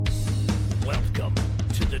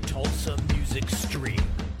Tulsa Music Stream.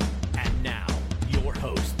 And now, your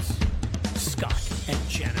hosts, Scott and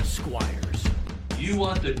Jana Squires. You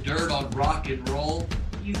want the dirt on rock and roll?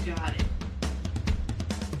 You got it.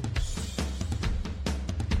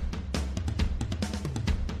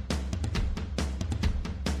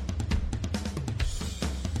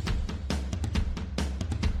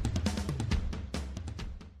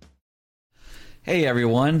 Hey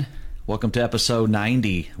everyone, welcome to episode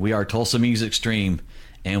 90. We are Tulsa Music Stream,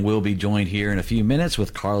 and we'll be joined here in a few minutes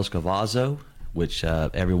with Carlos Cavazo, which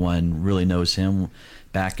everyone really knows him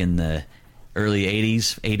back in the early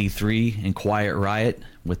 80s, 83, in Quiet Riot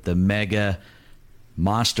with the mega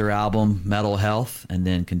monster album Metal Health and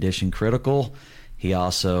then Condition Critical. He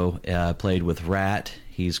also played with Rat.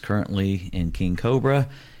 He's currently in King Kobra.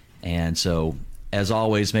 And so, as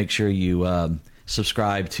always, make sure you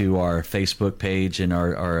subscribe to our Facebook page and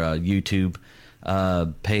our YouTube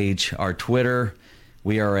page, our Twitter.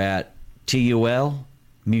 We are at TUL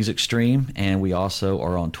Music Stream, and we also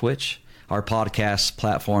are on Twitch. Our podcast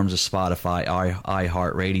platforms are Spotify,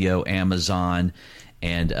 iHeartRadio, Amazon,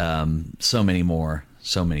 and so many more.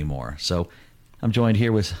 So I'm joined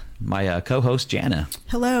here with my co-host, Jana.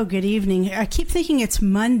 Hello, good evening. I keep thinking it's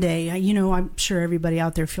Monday. You know, I'm sure everybody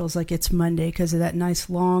out there feels like it's Monday because of that nice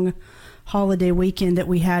long holiday weekend that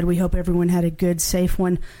we had. We hope everyone had a good, safe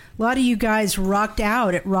one. A lot of you guys rocked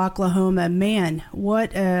out at Rocklahoma. Man,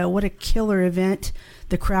 what a killer event.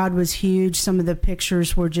 The crowd was huge. Some of the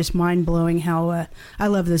pictures were just mind-blowing. How I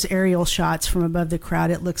love those aerial shots from above the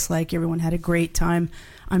crowd. It looks like everyone had a great time.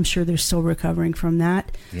 I'm sure they're still recovering from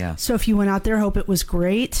that. Yeah. So if you went out there, hope it was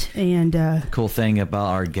great. And the cool thing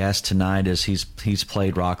about our guest tonight is he's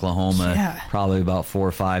played Rocklahoma probably about 4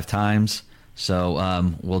 or 5 times.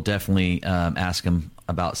 So we'll definitely ask him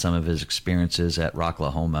about some of his experiences at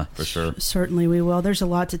Rocklahoma for sure. Certainly we will. There's a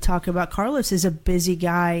lot to talk about. Carlos is a busy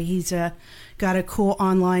guy. He's got a cool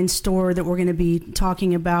online store that we're going to be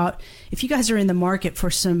talking about. If you guys are in the market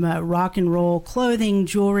for some rock and roll clothing,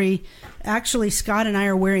 jewelry, actually Scott and I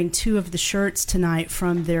are wearing 2 of the shirts tonight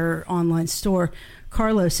from their online store.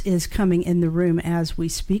 Carlos is coming in the room as we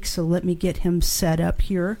speak, so let me get him set up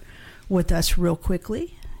here with us real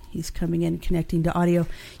quickly. He's coming in, connecting to audio.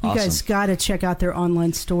 You awesome. Guys got to check out their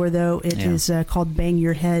online store, though. It is called Bang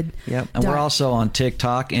Your Head. Yep, and we're also on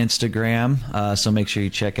TikTok, Instagram, so make sure you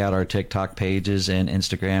check out our TikTok pages and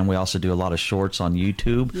Instagram. We also do a lot of shorts on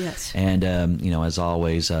YouTube. Yes. And, as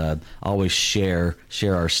always, always share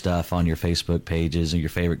our stuff on your Facebook pages and your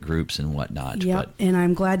favorite groups and whatnot. Yep, and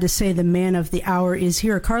I'm glad to say the man of the hour is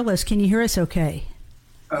here. Carlos, can you hear us okay?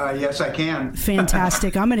 Yes, I can.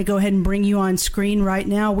 Fantastic. I'm going to go ahead and bring you on screen right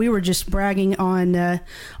now. We were just bragging on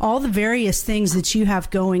all the various things that you have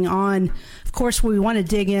going on. Of course, we want to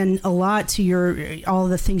dig in a lot to all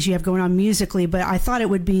the things you have going on musically, but I thought it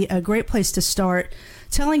would be a great place to start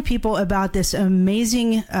telling people about this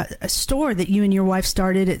amazing store that you and your wife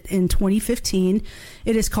started in 2015.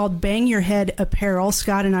 It is called Bang Your Head Apparel.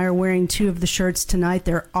 Scott and I are wearing 2 of the shirts tonight.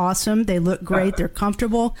 They're awesome. They look great. They're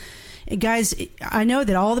comfortable. Guys, I know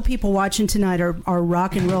that all the people watching tonight are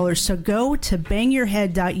rock and rollers, so go to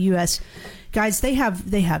bangyourhead.us. Guys, they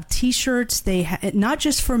have T-shirts. Not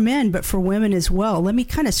just for men, but for women as well. Let me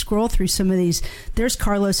kind of scroll through some of these. There's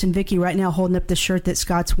Carlos and Vicky right now holding up the shirt that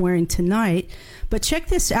Scott's wearing tonight. But check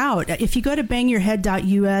this out. If you go to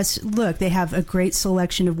bangyourhead.us, look, they have a great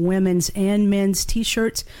selection of women's and men's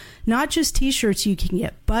T-shirts. Not just T-shirts, you can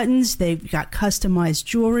get buttons. They've got customized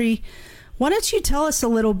jewelry. Why don't you tell us a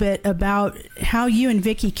little bit about how you and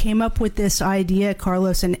Vicky came up with this idea,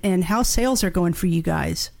 Carlos, and how sales are going for you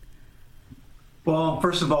guys? Well,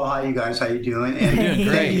 first of all, hi, you guys. How you doing? And doing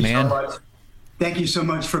great, man. So much. Thank you so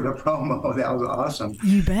much for the promo. That was awesome.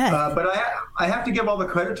 You bet. But I have to give all the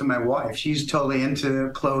credit to my wife. She's totally into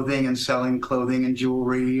clothing and selling clothing and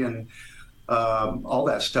jewelry and all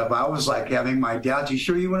that stuff. I was like having my doubts. You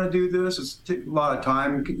sure you want to do this? It's a lot of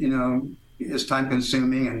time, it's time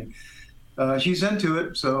consuming, and she's into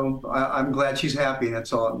it, so I'm glad she's happy.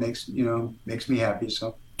 That's all it makes me happy.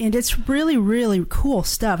 So. And it's really, really cool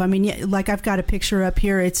stuff. I mean, like I've got a picture up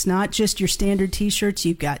here. It's not just your standard T-shirts.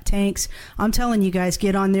 You've got tanks. I'm telling you guys,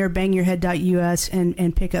 get on there, bangyourhead.us,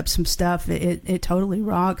 and pick up some stuff. It totally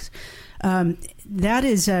rocks. That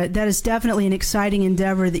is definitely an exciting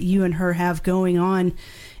endeavor that you and her have going on.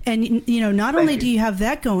 And, not only do you have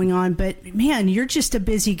that going on, but, man, you're just a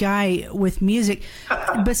busy guy with music.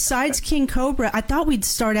 Besides King Kobra, I thought we'd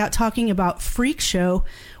start out talking about Freak Show.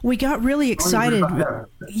 We got really excited.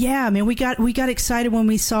 Yeah, man, we got excited when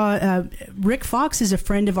we saw Rick Fox is a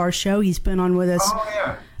friend of our show. He's been on with us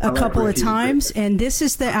a couple of times. And this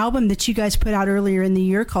is the album that you guys put out earlier in the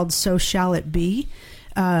year called So Shall It Be.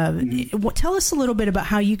 Tell us a little bit about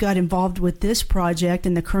how you got involved with this project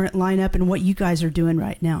and the current lineup and what you guys are doing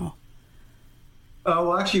right now.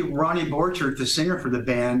 Well, actually, Ronnie Borchert, the singer for the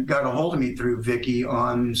band, got a hold of me through Vicky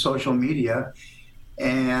on social media,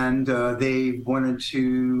 and they wanted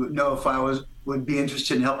to know if I would be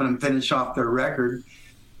interested in helping them finish off their record.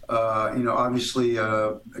 Obviously,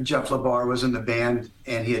 Jeff LaBar was in the band,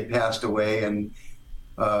 and he had passed away, and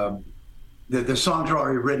the songs were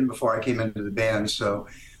already written before I came into the band. So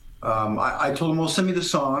I told them, well, send me the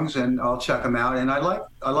songs, and I'll check them out. And I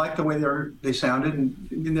like the way they sounded,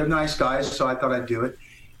 and they're nice guys, so I thought I'd do it.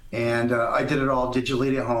 And I did it all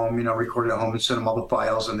digitally at home, recorded at home and sent them all the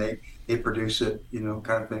files, and they produce it,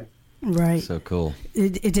 kind of thing. Right. So cool.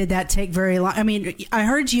 It did that take very long? I mean, I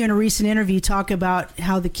heard you in a recent interview talk about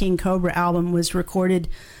how the King Cobra album was recorded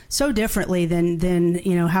so differently than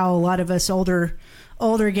how a lot of us older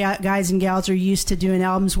guys and gals are used to doing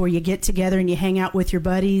albums where you get together and you hang out with your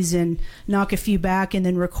buddies and knock a few back and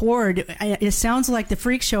then record. It sounds like the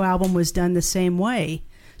Freak Show album was done the same way,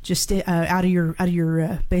 just out of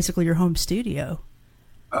your basically your home studio.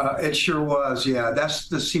 It sure was, yeah.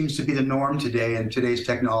 This seems to be the norm today in today's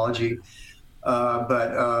technology.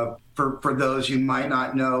 But for those you might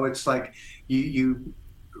not know, it's like you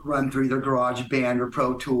run through either GarageBand or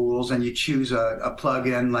Pro Tools, and you choose a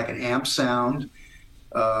plug-in like an amp sound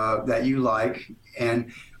that you like.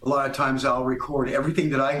 And a lot of times I'll record everything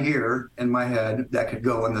that I hear in my head that could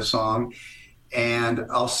go in the song, and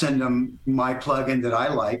I'll send them my plugin that I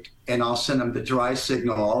liked, and I'll send them the dry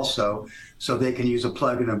signal also, so they can use a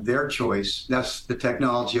plugin of their choice. That's the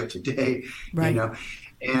technology of today, right.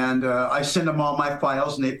 And I send them all my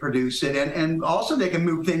files, and they produce it. And also they can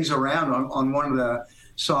move things around. On one of the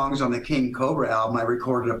songs on the King Cobra album, I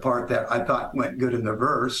recorded a part that I thought went good in the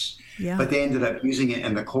verse, but they ended up using it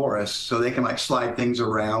in the chorus, so they can slide things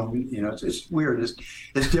around. It's weird. It's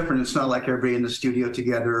different. It's not like everybody in the studio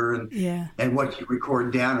together, and what you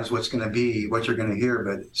record down is what's going to be what you're going to hear.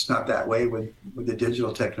 But it's not that way with the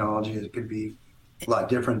digital technology. It could be a lot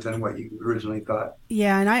different than what you originally thought.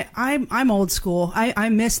 Yeah, and I'm old school. I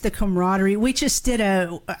miss the camaraderie. We just did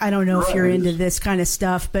I don't know if you're into this kind of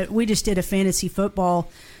stuff, but we just did a fantasy football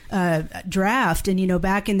draft, and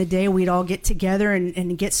back in the day we'd all get together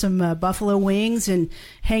and get some buffalo wings and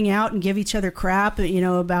hang out and give each other crap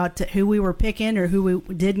about who we were picking or who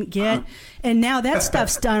we didn't get. And now that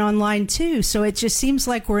stuff's done online too, so it just seems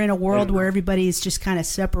like we're in a world where everybody's just kind of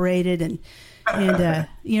separated, and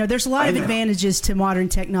there's a lot of advantages to modern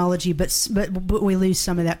technology, but we lose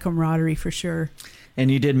some of that camaraderie for sure.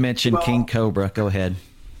 And you did mention King Cobra. Go ahead.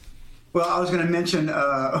 Well, I was going to mention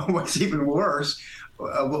what's even worse.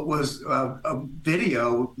 What was a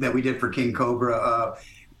video that we did for King Cobra.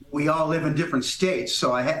 We all live in different states,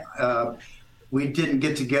 so we didn't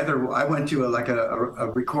get together. I went to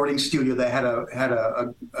a recording studio that had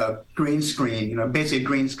a green screen, basically a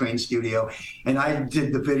green screen studio, and I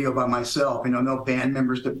did the video by myself. No band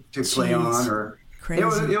members to play on, or crazy.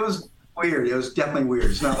 It was weird. It was definitely weird.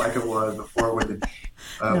 It's not like it was before with the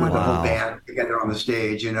whole band together on the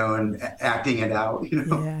stage, and acting it out.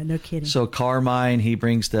 Yeah, no kidding. So Carmine, he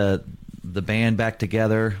brings the band back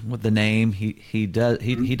together with the name. He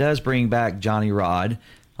does bring back Johnny Rod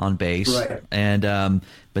on bass, right? And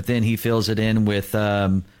but then he fills it in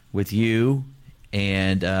with you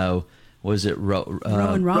and was it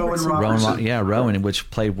Rowan Robertson? Rowan,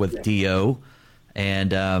 which played with Dio,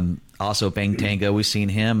 and also Bang Tango. We've seen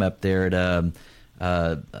him up there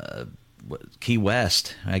at Key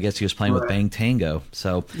West. I guess he was playing with Bang Tango.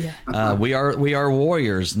 So we are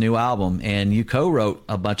Warriors, new album, and you co-wrote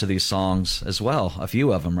a bunch of these songs as well, a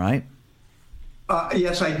few of them, right?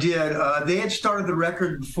 Yes, I did. They had started the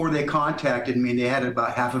record before they contacted me. They had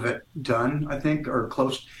about half of it done, I think, or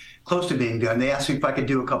close to being done. They asked me if I could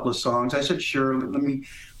do a couple of songs. I said, sure, let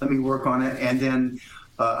me work on it. And then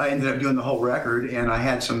I ended up doing the whole record, and I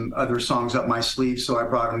had some other songs up my sleeve, so I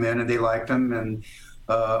brought them in, and they liked them. And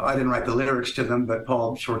I didn't write the lyrics to them, but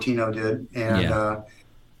Paul Shortino did. And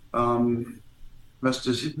the rest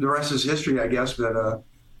is history, I guess. But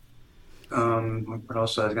what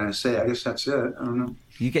else was I going to say? I guess that's it. I don't know.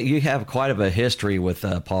 You have quite of a history with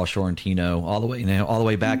Paul Shortino, all the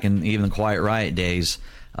way back in even the Quiet Riot days.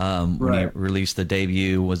 When you released the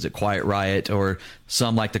debut, was it Quiet Riot, or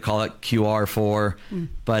some like to call it QR4?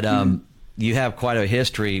 But you have quite a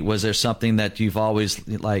history. Was there something that you've always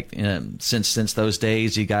since those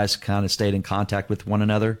days? You guys kind of stayed in contact with one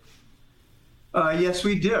another? Yes,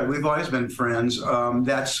 we did. We've always been friends.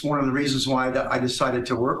 That's one of the reasons why I decided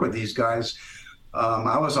to work with these guys.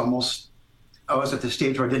 I was at the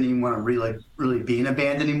stage where I didn't even want to really be in a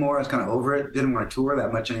band anymore. I was kind of over it. Didn't want to tour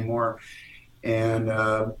that much anymore. And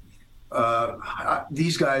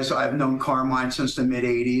these guys, I've known Carmine since the mid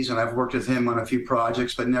 80s, and I've worked with him on a few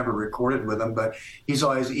projects, but never recorded with him. But he's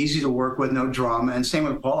always easy to work with, no drama. And same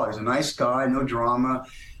with Paul. He's a nice guy, no drama,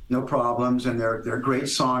 no problems. And they're great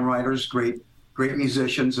songwriters, great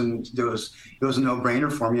musicians. And it was a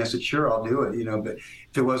no-brainer for me. I said, sure, I'll do it. But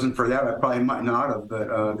if it wasn't for that, I probably might not have.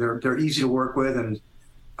 But they're easy to work with, and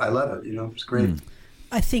I love it. It's great.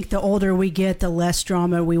 I think the older we get, the less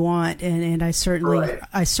drama we want, and I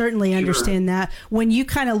certainly understand that. When you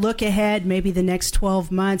kind of look ahead, maybe the next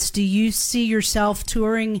 12 months, do you see yourself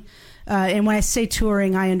touring? And when I say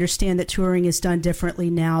touring, I understand that touring is done differently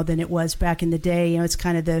now than it was back in the day. It's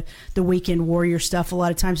kind of the weekend warrior stuff a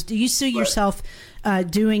lot of times. Do you see yourself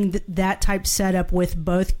doing that type setup with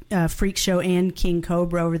both Freak Show and King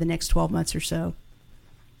Kobra over the next 12 months or so?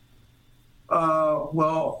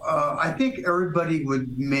 I think everybody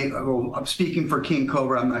would make. Well, I'm speaking for King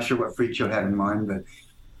Kobra. I'm not sure what Freak Show had in mind, but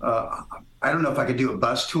I don't know if I could do a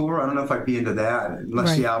bus tour. I don't know if I'd be into that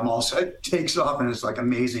unless the album also takes off and it's like an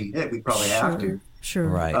amazing hit. We probably have to. Sure.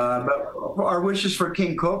 Right. But our wishes for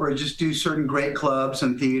King Kobra, just do certain great clubs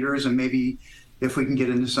and theaters, and maybe if we can get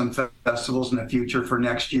into some festivals in the future for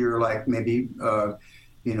next year, like maybe.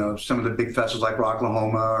 Some of the big festivals like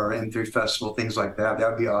Rocklahoma or M3 Festival, things like that. That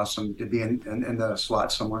would be awesome to be in the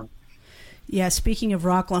slot somewhere. Yeah, speaking of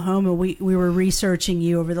Rocklahoma, we were researching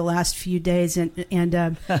you over the last few days,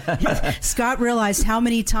 and Scott realized how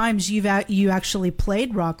many times you actually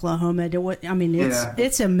played Rocklahoma.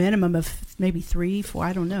 It's a minimum of maybe 3, 4.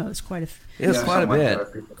 I don't know. It's quite a bit.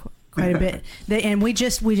 Quite a bit. And we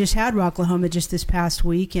just had Rocklahoma just this past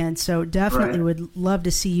weekend, so definitely would love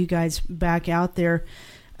to see you guys back out there.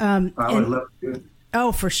 I would love to.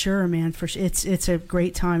 Oh, for sure, man. For sure. It's a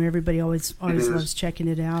great time. Everybody always loves checking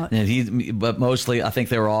it out. And but mostly, I think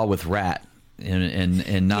they were all with Rat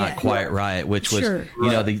and not Quiet Riot, which was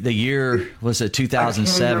the year was it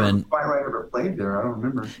 2007. Quiet Riot ever played there? I don't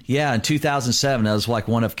remember. Yeah, in 2007, that was like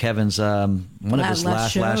one of Kevin's one of his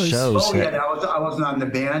last shows. Oh yeah, I was not in the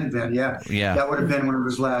band then. Yeah, that would have been one of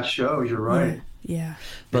his last shows. You're right. Yeah.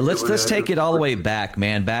 But let's take it all the way back,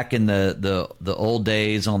 man. Back in the old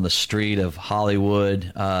days on the street of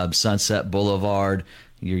Hollywood, Sunset Boulevard.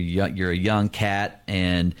 You're a young cat,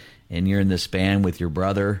 and you're in this band with your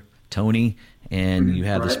brother Tony, and you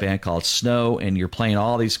have this band called Snow, and you're playing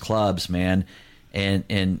all these clubs, man.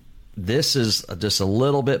 And this is just a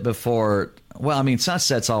little bit before. Well, I mean,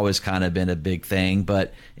 Sunset's always kind of been a big thing,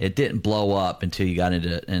 but it didn't blow up until you got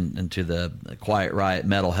into the Quiet Riot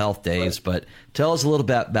Mental Health days. But tell us a little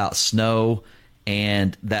bit about Snow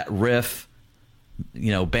and that riff.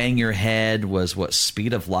 Bang Your Head was what,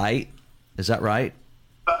 Speed of Light? Is that right?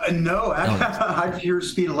 No, I hear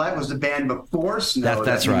Speed of Light was the band before Snow.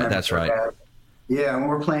 That's right. That's right. Yeah, and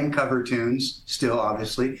we're playing cover tunes still,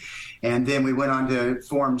 obviously. And then we went on to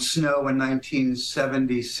form Snow in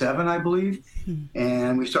 1977, I believe.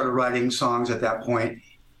 And we started writing songs at that point.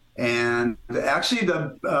 And actually,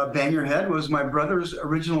 the Bang Your Head was my brother's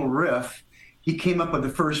original riff. He came up with the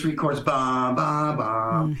first 3 chords, ba ba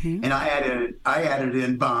ba, and I added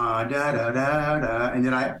in ba da da da da, and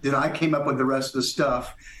then I came up with the rest of the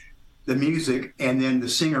stuff, the music, and then the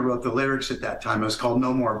singer wrote the lyrics at that time. It was called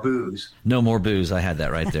No More Booze. No More Booze. I had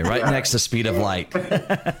that right there, right next to Speed of Light.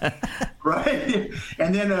 Right.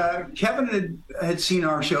 And then Kevin had seen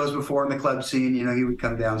our shows before in the club scene. He would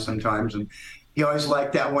come down sometimes, and he always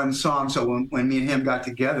liked that one song. So when me and him got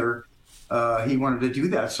together, he wanted to do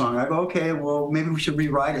that song. I go, okay, well, maybe we should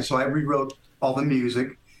rewrite it. So I rewrote all the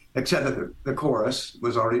music, except that the chorus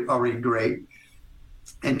was already great.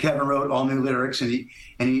 And Kevin wrote all new lyrics, and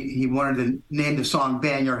he wanted to name the song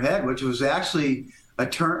 "Bang Your Head," which was actually a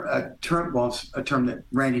term that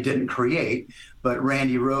Randy didn't create, but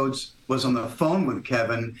Randy Rhoads was on the phone with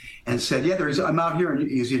Kevin and said, "Yeah, I'm out here, and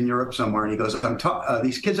he's in Europe somewhere." And he goes,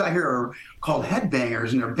 "These kids out here are called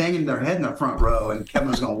headbangers, and they're banging their head in the front row." And Kevin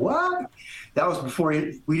was going, "What?" That was before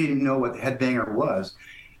we didn't even know what headbanger was.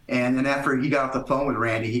 And then after he got off the phone with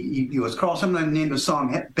Randy, he goes, "Carl, someone named the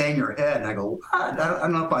song Bang Your Head." And I go, "What? I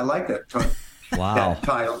don't know if I like that, that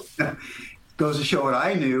title." Goes to show what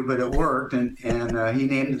I knew, but it worked. And he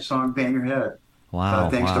named the song Bang Your Head. Wow.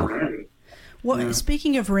 Thanks to Randy. Well,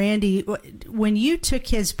 speaking of Randy, when you took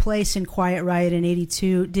his place in Quiet Riot in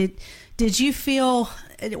 '82, did you feel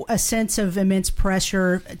a sense of immense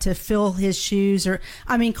pressure to fill his shoes? Or,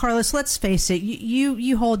 I mean, Carlos, let's face it,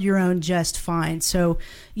 you hold your own just fine. So,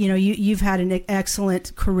 you've had an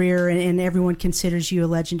excellent career, and everyone considers you a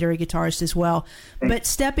legendary guitarist as well. But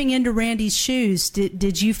stepping into Randy's shoes,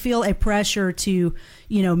 did you feel a pressure to,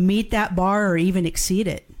 meet that bar or even exceed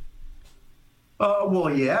it? Well,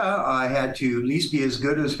 yeah, I had to at least be as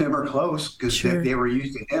good as him or close because Sure. they were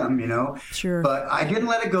using him, you know. Sure. But I didn't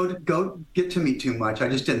let it go get to me too much. I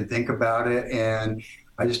just didn't think about it, and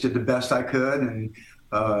I just did the best I could. And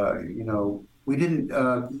you know, we didn't.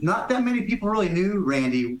 Not that many people really knew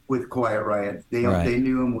Randy with Quiet Riot. They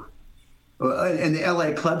knew him. In the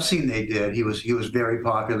LA club scene, they did. He was very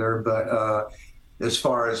popular, but as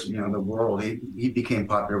far as you know, the world, he became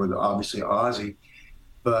popular with obviously Ozzy.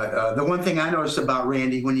 But the one thing I noticed about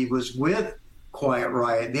Randy when he was with Quiet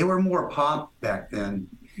Riot, they were more pop back then,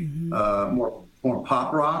 more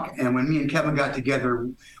pop rock. And when me and Kevin got together,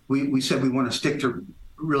 we said we want to stick to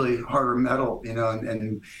really harder metal, you know,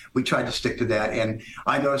 and we tried to stick to that. And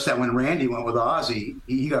I noticed that when Randy went with Ozzy,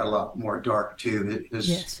 he got a lot more dark too.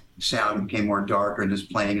 His sound became more darker in his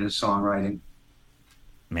playing and his songwriting.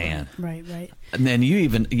 Man, Right. and then you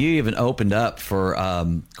even opened up for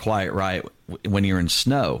Quiet Riot when you were in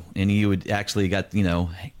Snow, and you would actually get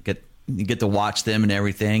to watch them and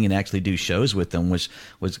everything, and actually do shows with them, which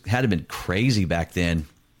had to have been crazy back then.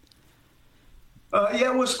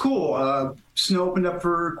 Yeah, it was cool. Snow opened up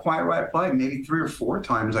for Quiet Riot probably maybe 3 or 4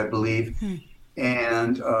 times, I believe.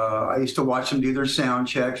 And I used to watch them do their sound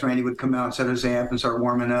checks. Randy would come out, set his amp, and start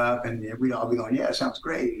warming up, and we'd all be going, "Yeah, it sounds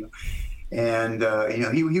great." You know? And you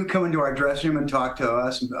know, he would come into our dressing room and talk to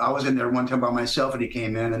us. I was in there one time by myself, and he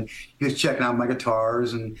came in and he was checking out my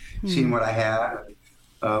guitars and seeing what I had.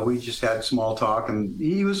 We just had small talk, and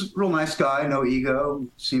he was a real nice guy, no ego.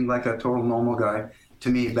 Seemed like a total normal guy to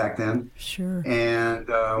me back then. Sure. And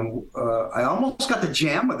I almost got to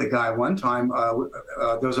jam with the guy one time.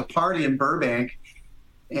 There was a party in Burbank,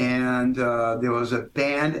 and there was a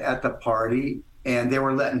band at the party, and they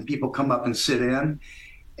were letting people come up and sit in.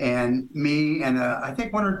 And me and I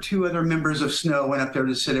think 1 or 2 other members of Snow went up there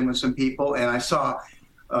to sit in with some people, and I saw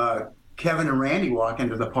Kevin and Randy walk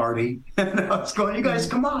into the party, and I was going, "You guys,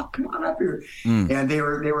 come on up here." And they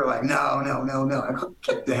were like, "No." I go,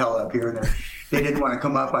 "Get the hell up here!" And they didn't want to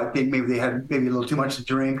come up. I think maybe they had a little too much to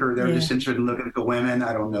drink, or they were just interested in looking at the women.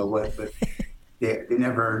 I don't know what, but they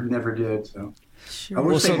never did. So Sure. I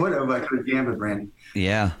wish they would have. I could have jammed with Randy.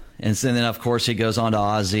 Yeah. And so then, of course, he goes on to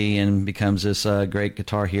Ozzy and becomes this great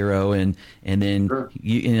guitar hero. And then,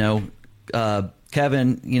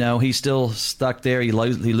 Kevin, you know, he's still stuck there. He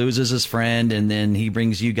loses his friend, and then he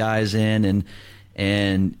brings you guys in,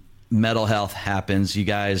 and Metal Health happens. You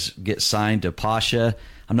guys get signed to Pasha.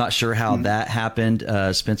 I'm not sure how that happened.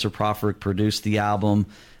 Spencer Proffer produced the album.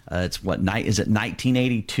 Is it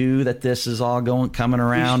 1982 that this is all coming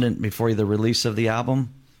around, and before the release of the album?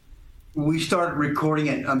 We started recording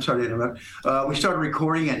it. I'm sorry to interrupt. We started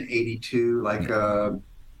recording in '82, like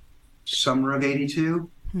summer of '82,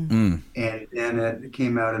 and then it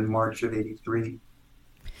came out in March of '83.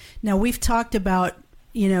 Now, we've talked about,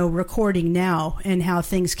 you know, recording now and how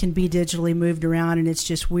things can be digitally moved around, and it's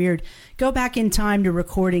just weird. Go back in time to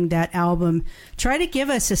recording that album. Try to give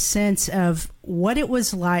us a sense of what it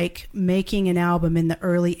was like making an album in the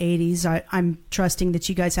early 80s. I'm trusting that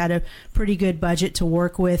you guys had a pretty good budget to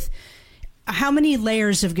work with. How many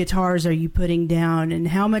layers of guitars are you putting down, and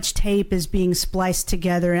how much tape is being spliced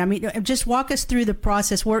together? I mean, just walk us through the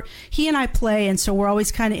process. He and I play, and so we're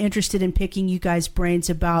always kind of interested in picking you guys' brains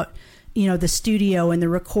about, you know, the studio and the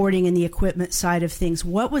recording and the equipment side of things.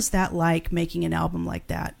 What was that like, making an album like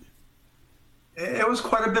that? It was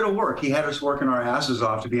quite a bit of work. He had us working our asses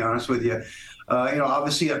off, to be honest with you. You know,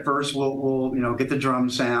 obviously at first we'll get the drum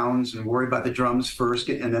sounds and worry about the drums first,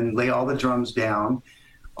 and then lay all the drums down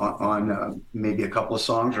on maybe a couple of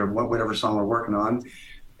songs or whatever song we're working on,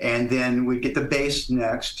 and then we get the bass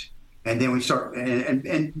next, and then we start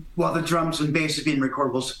and while the drums and bass is being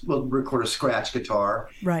recorded, we'll record a scratch guitar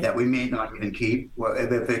that we may not even keep. Well,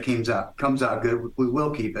 if it comes out good, we will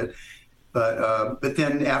keep it. But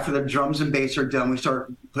then after the drums and bass are done, we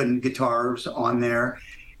start putting guitars on there.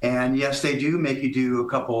 And yes, they do make you do a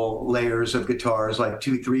couple layers of guitars, like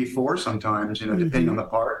 2, 3, 4 sometimes, you know, depending on the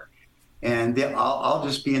part. And I'll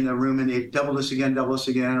just be in the room, and they double this again,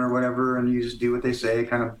 or whatever, and you just do what they say,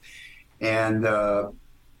 kind of. And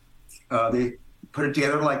they put it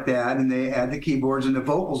together like that, and they add the keyboards and the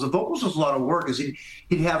vocals. The vocals was a lot of work, because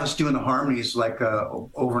he'd have us doing the harmonies like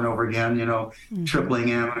over and over again, you know, tripling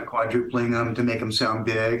them and quadrupling them to make them sound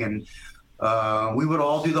big. And we would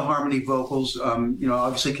all do the harmony vocals. You know,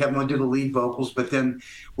 obviously Kevin would do the lead vocals, but then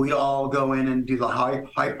we'd all go in and do the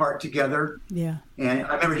high part together. Yeah. And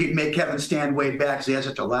I remember he'd make Kevin stand way back because he has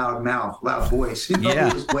such a loud voice. You know,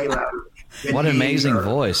 he was way louder. What an amazing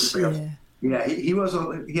voice. Yeah, he was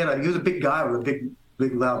a big guy with a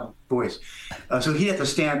big loud voice. So he'd have to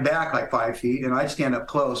stand back like 5 feet, and I'd stand up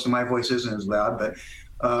close, and my voice isn't as loud, but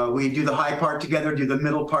we do the high part together, do the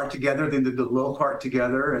middle part together, then do the low part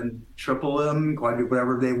together, and triple them, quadruple,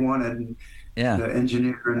 whatever they wanted. And the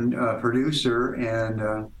engineer and producer,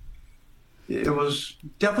 and it was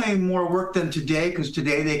definitely more work than today, because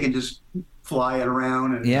today they can just fly it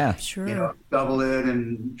around and double it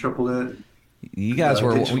and triple it. You guys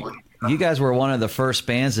were one of the first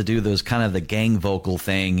bands to do those kind of the gang vocal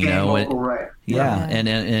thing, right? Yeah,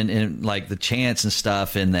 and like the chants and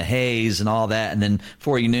stuff, and the haze and all that, and then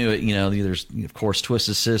before you knew it, there's of course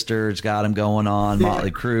Twisted Sister's got them going on,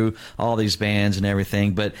 Motley Crue, all these bands and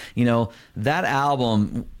everything. But that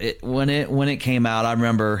album, when it came out, I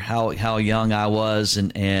remember how young I was,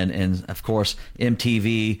 and of course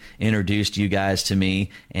MTV introduced you guys to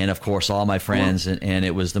me, and of course all my friends, and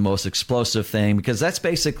it was the most explosive thing, because that's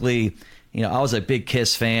basically. I was a big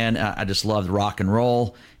Kiss fan. I just loved rock and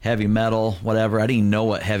roll, heavy metal, whatever. I didn't even know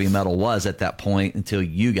what heavy metal was at that point until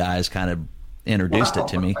you guys kind of introduced it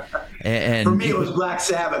to me. And for me, it was Black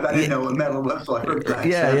Sabbath. I didn't know what metal was like.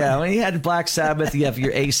 Yeah. I mean, you had Black Sabbath, you have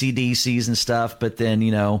your AC/DCs and stuff, but then,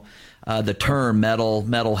 the term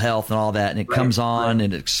mental health and all that, and it comes on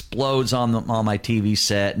and it explodes on my TV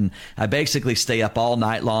set, and I basically stay up all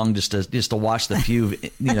night long just to watch the few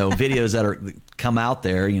videos that come out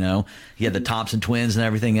there. You had the Thompson Twins and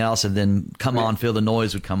everything else, and then Come On Feel the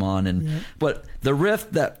Noise would come on, and but the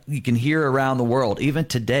riff that you can hear around the world even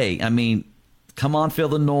today, I mean, Come On Feel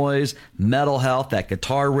the Noise, Metal Health, that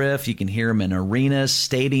guitar riff, you can hear them in arenas,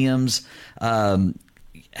 stadiums,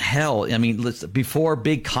 hell, I mean, before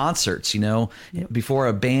big concerts, before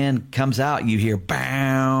a band comes out, you hear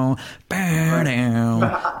bow, bow, down.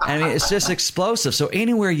 I mean, it's just explosive. So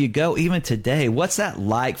anywhere you go, even today, what's that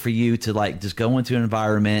like for you to just go into an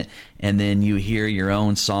environment and then you hear your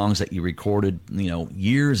own songs that you recorded,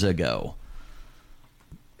 years ago?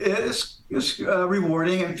 It's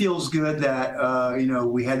rewarding. It feels good that,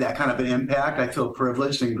 we had that kind of an impact. I feel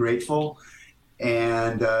privileged and grateful.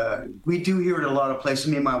 And we do hear it a lot of places.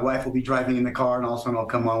 Me and my wife will be driving in the car, and all of a sudden I'll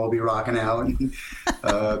come on, we'll be rocking out. And,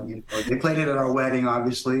 they played it at our wedding,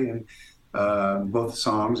 obviously, and both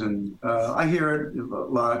songs. And I hear it a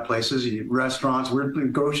lot of places, restaurants,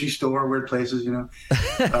 weird grocery store, weird places,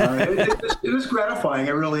 it is gratifying.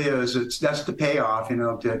 It really is. That's the payoff,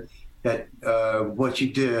 that what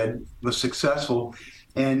you did was successful.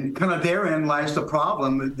 And kind of therein lies the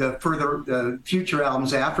problem. The future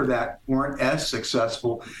albums after that weren't as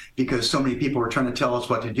successful because so many people were trying to tell us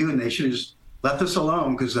what to do, and they should have just left us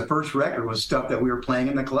alone, because the first record was stuff that we were playing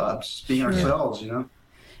in the clubs, being ourselves,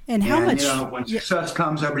 And how much? When success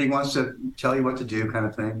comes, everybody wants to tell you what to do, kind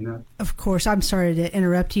of thing. Of course, I'm sorry to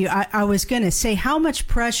interrupt you. I was going to say, how much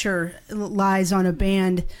pressure lies on a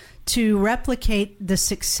band to replicate the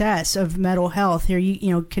success of Metal Health?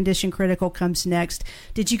 Here, Condition Critical comes next.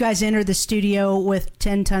 Did you guys enter the studio with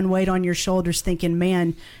 10-ton weight on your shoulders thinking,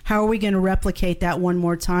 man, how are we going to replicate that one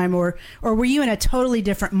more time? Or were you in a totally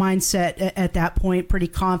different mindset at that point, pretty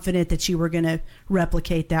confident that you were going to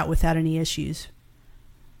replicate that without any issues?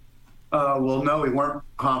 Well, no, we weren't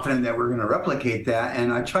confident that we were going to replicate that.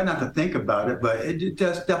 And I try not to think about it, but it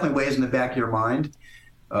just definitely weighs in the back of your mind.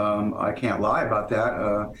 I can't lie about that.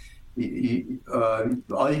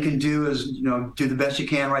 All you can do is, do the best you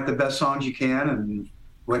can, write the best songs you can, and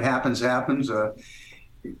what happens, happens.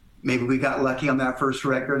 Maybe we got lucky on that first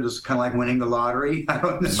record. It's kind of like winning the lottery. I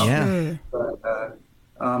don't know. Yeah. But,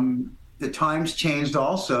 the times changed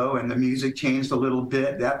also, and the music changed a little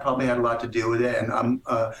bit. That probably had a lot to do with it. And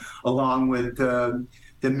along with the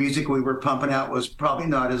music we were pumping out was probably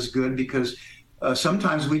not as good, because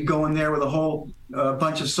sometimes we'd go in there with a whole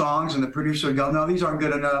bunch of songs, and the producer would go, no, these aren't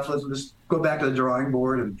good enough. Let's go back to the drawing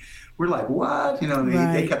board. And we're like, what?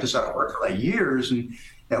 They kept us out of work for like years, and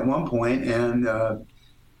at one point, and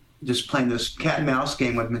just playing this cat and mouse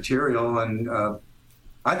game with material. And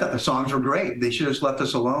I thought the songs were great. They should have just left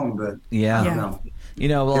us alone. But I don't know.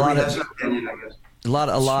 A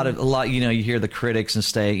lot. You hear the critics and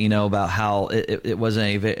say, about how it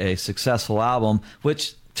wasn't a successful album,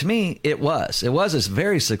 which. To me, it was a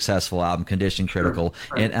very successful album, Condition Critical,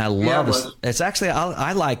 and I love it. It's actually,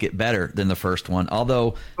 I like it better than the first one,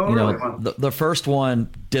 although, the first one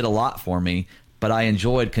did a lot for me, but I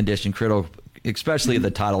enjoyed Condition Critical, especially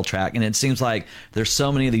the title track. And it seems like there's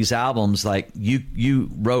so many of these albums, like you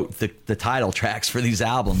wrote the title tracks for these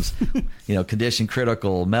albums, Condition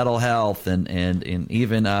Critical, Metal Health, and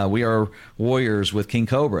even We Are Warriors with King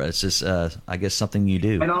Kobra. It's just, I guess, something you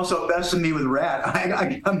do. And also Best of Me with Rat.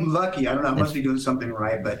 I'm lucky. I don't know. I must be doing something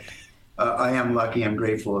right, but I am lucky. I'm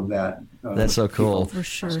grateful of that. That's so cool. For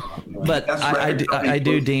sure. But I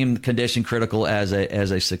do deem Condition Critical as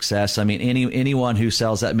a success. I mean, anyone who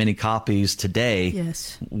sells that many copies today,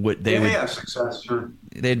 yes, would success. Sure.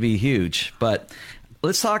 They'd be huge. But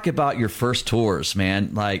let's talk about your first tours,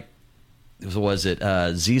 man. Like, was it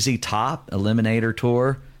ZZ Top Eliminator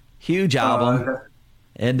tour? Huge album.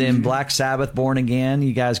 And then Black Sabbath, Born Again.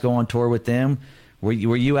 You guys go on tour with them. Were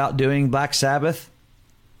you out doing Black Sabbath?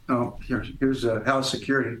 Oh, here's House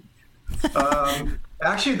Security.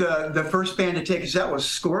 Actually, the first band to take us out was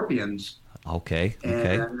Scorpions. Okay.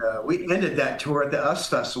 And we ended that tour at the US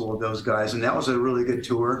Festival with those guys, and that was a really good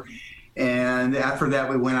tour. And after that,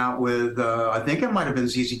 we went out with, I think it might have been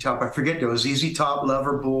ZZ Top. I forget. There was ZZ Top,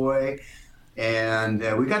 Loverboy. And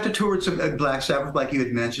we got to tour with some Black Sabbath, like you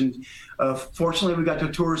had mentioned. Fortunately, we got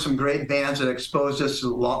to tour with some great bands that exposed us to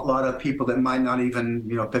a lot of people that might not even,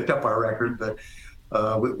 picked up our record. But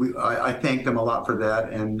I thank them a lot for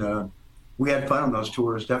that. And we had fun on those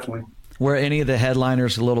tours, definitely. Were any of the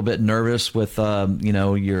headliners a little bit nervous with,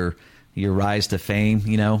 your rise to fame,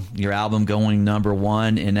 your album going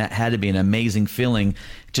 #1? And that had to be an amazing feeling,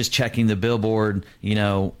 just checking the Billboard,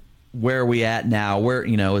 where are we at now? Where,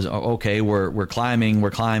 is okay, we're climbing,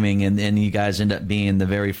 and then you guys end up being the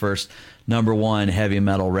very first #1 heavy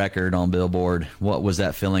metal record on Billboard. What was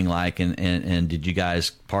that feeling like? And did you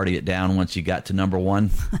guys party it down once you got to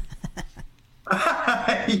 #1?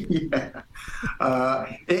 Yeah.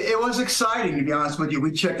 It was exciting, to be honest with you.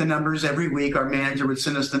 We checked the numbers every week. Our manager would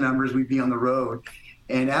send us the numbers. We'd be on the road.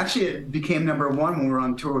 And actually, it became #1 when we were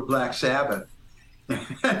on tour with Black Sabbath.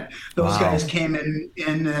 Those guys came in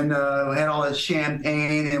and had all this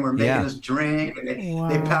champagne and were making us drink, and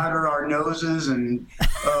they powdered our noses, and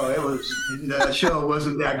the show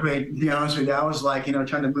wasn't that great, to be honest with you. I was like,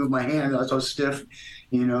 trying to move my hand, I was so stiff,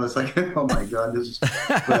 it's like, oh my God, this is,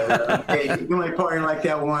 but hey, you only party like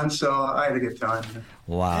that once, so I had a good time.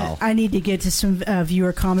 Wow. I need to get to some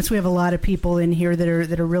viewer comments. We have a lot of people in here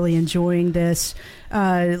that are really enjoying this.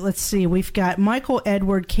 Let's see. We've got Michael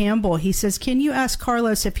Edward Campbell. He says, can you ask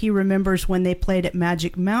Carlos if he remembers when they played at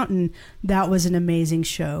Magic Mountain? That was an amazing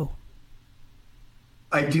show.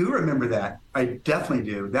 I do remember that. I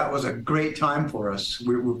definitely do. That was a great time for us.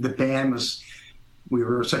 The band we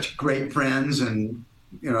were such great friends, and,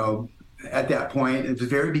 at that point, at the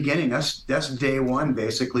very beginning, that's day one,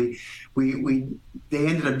 basically. They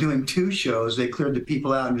ended up doing 2 shows. They cleared the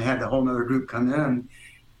people out and had the whole other group come in,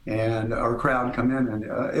 and our crowd come in, and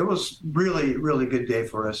it was really, really good day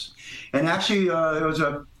for us. And actually, there was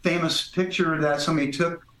a famous picture that somebody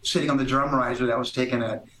took sitting on the drum riser that was taken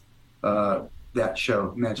at that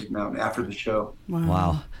show, Magic Mountain, after the show.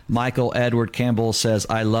 Wow. Michael Edward Campbell says,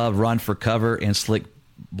 I love Run for Cover and Slick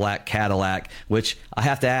Black Cadillac, which I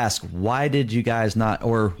have to ask, why did you guys not,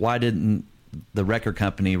 or why didn't the record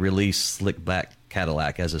company release Slick Black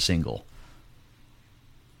Cadillac as a single?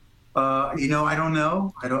 I don't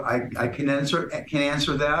know. I can answer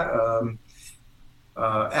that.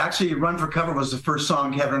 Actually, Run for Cover was the first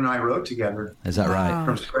song Kevin and I wrote together. Is that right?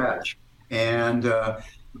 From scratch. And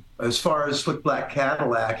as far as Slick Black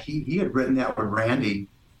Cadillac, he had written that with Randy.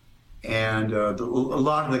 And a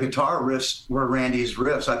lot of the guitar riffs were Randy's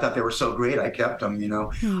riffs. I thought they were so great, I kept them,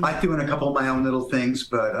 I threw in a couple of my own little things,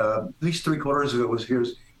 but at least 3/4 of it was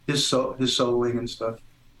his soloing and stuff.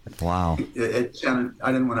 Wow. It sounded,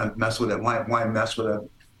 I didn't want to mess with it. Why mess with a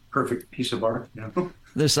perfect piece of art,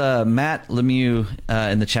 There's Matt Lemieux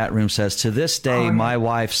in the chat room says, to this day, my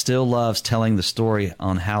wife still loves telling the story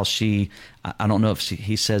on how she, I don't know if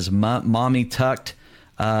he says, mommy tucked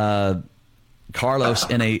Carlos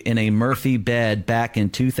in a Murphy bed back in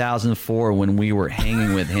 2004 when we were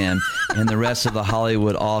hanging with him and the rest of the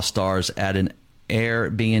Hollywood All-Stars at an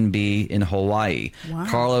Airbnb in Hawaii. Wow.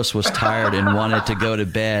 Carlos was tired and wanted to go to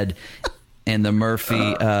bed, and the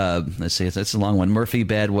Murphy let's see, that's a long one. Murphy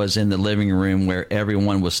bed was in the living room where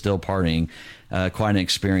everyone was still partying. Quite an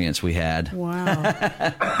experience we had. Wow.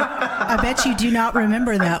 I bet you do not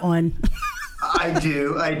remember that one. I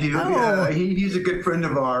do. Oh. He's a good friend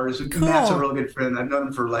of ours. Cool. Matt's a real good friend. I've known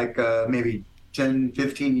him for like maybe 10,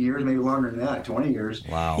 15 years, maybe longer than that, 20 years.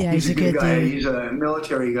 Wow. Yeah, he's a good guy. Dude. He's a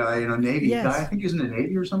military guy, Navy guy. I think he's in the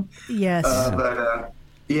Navy or something. Yes.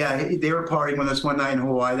 Yeah, they were partying with us one night in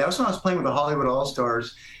Hawaii. That was when I was playing with the Hollywood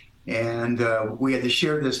All-Stars, and we had to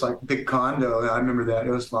share this like big condo. I remember that.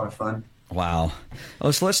 It was a lot of fun. Wow.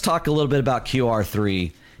 So let's talk a little bit about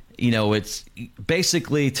QR3. It's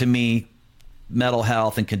basically, to me, Metal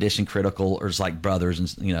Health and Condition Critical are like brothers,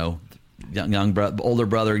 and older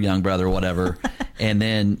brother, young brother, whatever. and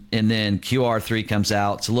then QR3 comes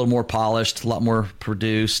out. It's a little more polished, a lot more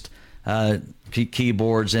produced.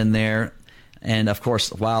 keyboards in there. And of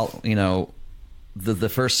course, while, you know, the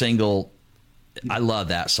first single, I love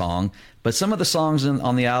that song, but some of the songs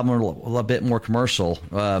on the album are a little bit more commercial.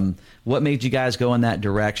 What made you guys go in that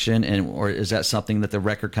direction? Or is that something that the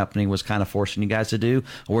record company was kind of forcing you guys to do?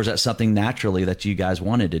 Or is that something naturally that you guys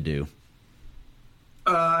wanted to do?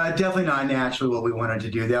 Definitely not naturally what we wanted to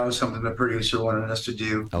do. That was something the producer wanted us to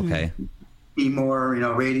do. Okay. Be more, you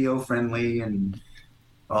know, radio friendly and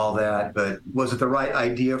all that. But was it the right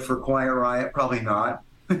idea for Quiet Riot? Probably not.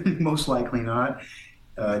 Most likely not.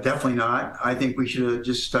 Definitely not. I think we should have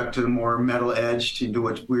just stuck to the more metal edge to do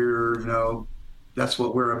what we're, you know, that's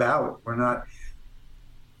what we're about. We're not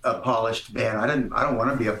a polished band. I don't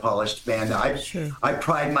want to be a polished band. I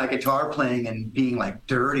pride my guitar playing and being like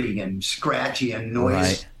dirty and scratchy and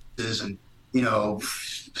noises and, you know,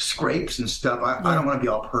 scrapes and stuff. I don't want to be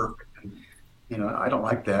all perfect. You know, I don't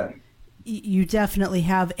like that. You definitely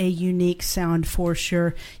have a unique sound for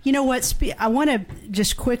sure. You know what? I want to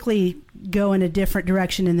just quickly go in a different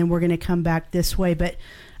direction, and then we're going to come back this way. But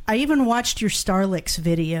I even watched your Starlicks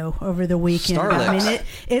video over the weekend. Starlicks. I mean,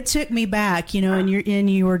 it took me back, you know, and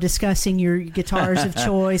you were discussing your guitars of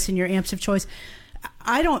choice and your amps of choice.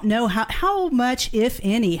 I don't know how much, if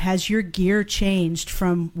any, has your gear changed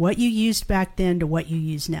from what you used back then to what you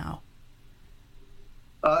use now?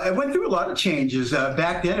 It went through a lot of changes.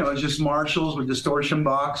 Back then, it was just Marshalls with distortion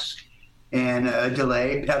box and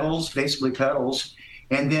delay pedals, basically pedals.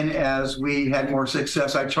 And then as we had more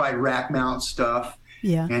success, I tried rack mount stuff.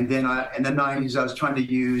 Yeah. And then in the 90s, I was trying to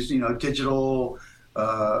use, you know, digital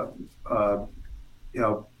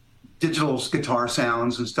guitar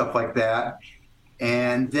sounds and stuff like that.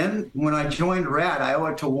 And then when I joined Rad, I owe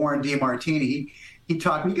it to Warren DeMartini. He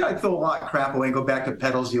taught me, you got to throw a lot of crap away and go back to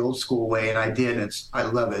pedals the old school way. And I did. And I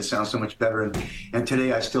love it. It sounds so much better. And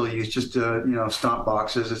today I still use just, you know, stomp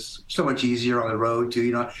boxes. It's so much easier on the road, too.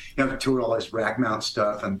 You know, you have to tour all this rack mount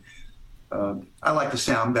stuff. And I like the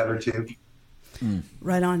sound better, too.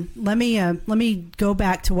 Right on. Let me go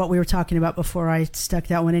back to what we were talking about before I stuck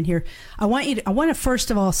that one in here. I want to first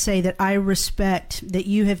of all say that I respect that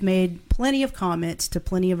you have made plenty of comments to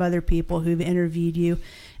plenty of other people who've interviewed you,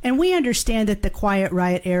 and we understand that the Quiet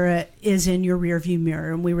Riot era is in your rearview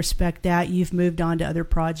mirror, and we respect that. You've moved on to other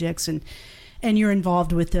projects, and you're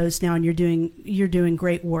involved with those now, and you're doing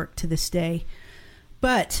great work to this day.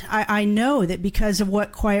 But I know that because of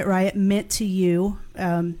what Quiet Riot meant to you,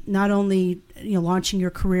 not only, you know, launching your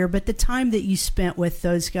career, but the time that you spent with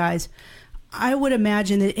those guys, I would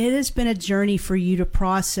imagine that it has been a journey for you to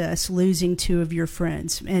process losing two of your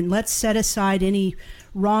friends. And let's set aside any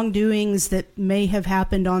wrongdoings that may have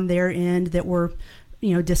happened on their end that were,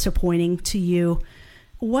 you know, disappointing to you.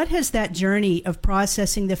 What has that journey of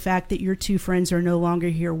processing the fact that your two friends are no longer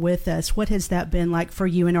here with us, what has that been like for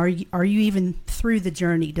you? And are you even through the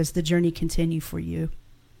journey? Does the journey continue for you?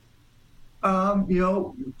 You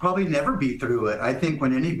know, probably never be through it. I think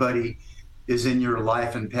when anybody is in your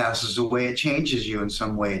life and passes away, it changes you in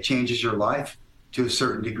some way. It changes your life to a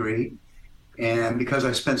certain degree. And because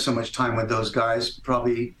I spent so much time with those guys,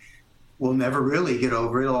 probably will never really get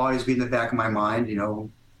over it. It'll always be in the back of my mind, you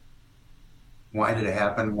know, why did it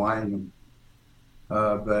happen? Why?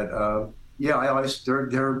 Yeah, I always,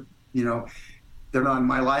 they're, you know, they're not in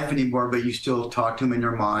my life anymore, but you still talk to them in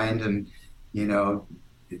your mind. And, you know,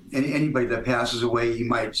 anybody that passes away, you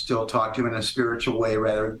might still talk to them in a spiritual way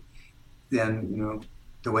rather than, you know,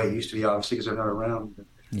 the way it used to be, obviously, because they're not around.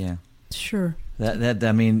 Yeah. Sure.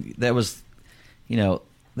 I mean, that was, you know,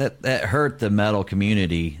 that hurt the metal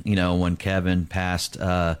community, you know, when Kevin passed,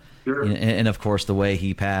 sure. And of course the way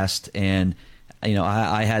he passed. And, you know,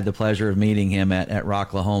 I had the pleasure of meeting him at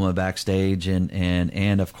Rocklahoma backstage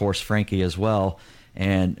and of course Frankie as well,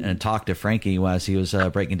 and talked to Frankie as he was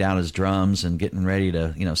breaking down his drums and getting ready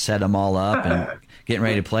to, you know, set them all up and getting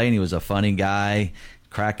ready to play. And he was a funny guy,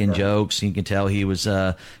 cracking jokes. You can tell he was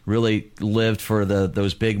really lived for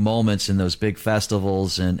those big moments and those big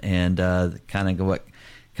festivals and kind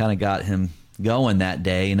of got him going that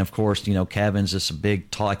day. And of course, you know, Kevin's just a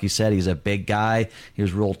big, tall, like you said, he's a big guy. He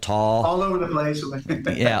was real tall, all over the place.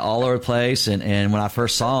 Yeah, all over the place. And when I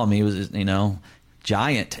first saw him, he was, you know,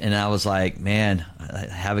 giant. And I was like, man, I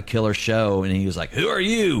have a killer show. And he was like, who are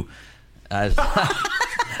you?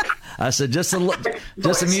 I said, just a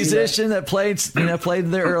musician that played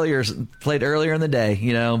earlier in the day,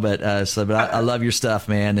 you know. But I love your stuff,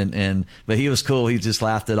 man. But he was cool. He just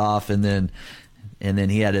laughed it off, and then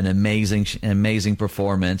he had an amazing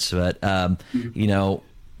performance. But you know,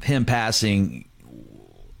 him passing.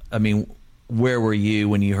 I mean, where were you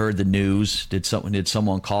when you heard the news? Did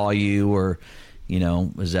someone call you, or, you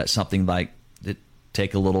know, was that something like that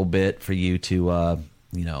take a little bit for you to,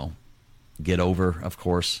 get over, of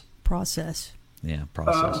course? Process. Yeah,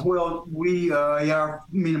 process. Well, me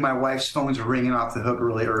and my wife's phones were ringing off the hook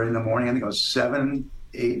really early in the morning. I think it was 7,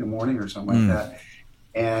 8 in the morning or something like that.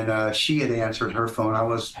 And she had answered her phone. I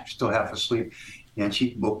was still half asleep. And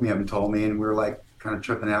she woke me up and told me, and we were like kind of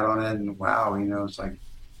tripping out on it. And wow, it's like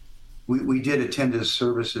we did attend his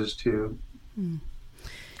services too.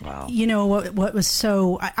 Wow. What was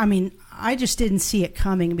so, I just didn't see it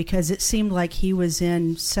coming because it seemed like he was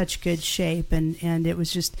in such good shape, and it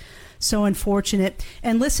was just so unfortunate.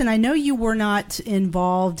 And listen, I know you were not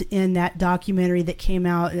involved in that documentary that came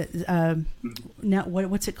out. Now,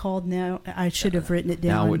 what's it called now? I should have written it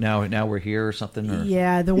down. Now we're here or something. Or?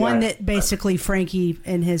 Yeah, the one that basically Frankie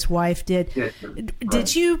and his wife did. Yeah,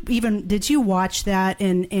 did you watch that?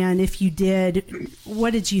 And if you did,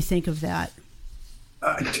 what did you think of that?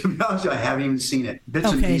 To be honest, I haven't even seen it.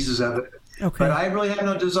 Bits and pieces of it. Okay. But I really had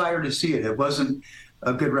no desire to see it. It wasn't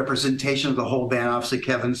a good representation of the whole band. Obviously,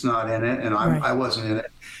 Kevin's not in it, and I wasn't in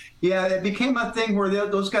it. Yeah, it became a thing where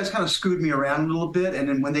those guys kind of screwed me around a little bit. And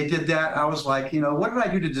then when they did that, I was like, what did I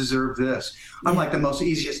do to deserve this? I'm like the most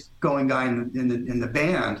easiest going guy in the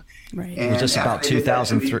band. Right. And was this about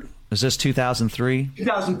 2003? Was this 2003?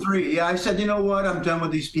 2003. Yeah, I said, you know what? I'm done with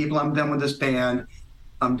these people. I'm done with this band.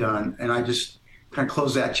 I'm done. And I just kind of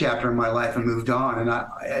closed that chapter in my life and moved on. And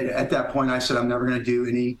at that point, I said, I'm never going to do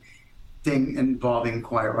anything involving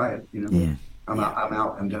Quiet Riot. I'm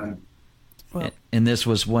out. I'm done. Well, and this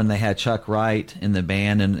was when they had Chuck Wright in the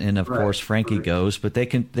band, and of course Frankie goes, but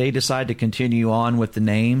they decide to continue on with the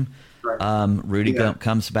name. Right. Rudy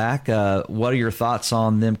comes back. What are your thoughts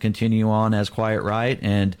on them continue on as Quiet Riot,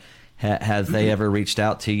 and have they ever reached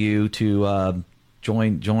out to you to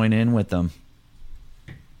join in with them?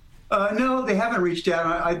 No, they haven't reached out.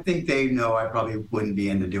 I think they know I probably wouldn't be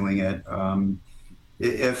into doing it.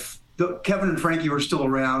 If Kevin and Frankie were still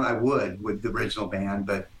around, I would with the original band,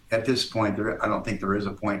 but at this point, I don't think there is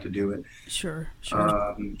a point to do it. Sure.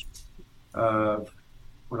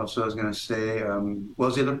 What else was I going to say? What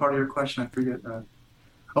was the other part of your question? I forget.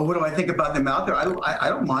 What do I think about them out there? I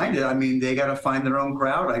don't mind it. I mean, they got to find their own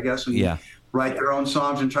crowd, I guess, and write their own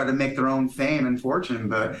songs and try to make their own fame and fortune.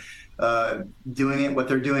 But doing it what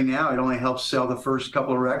they're doing now, it only helps sell the first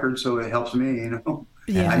couple of records, so it helps me,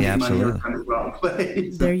 Yeah, I need absolutely. money every wrong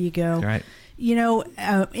place. There you go. Right.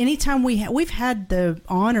 Anytime we've had the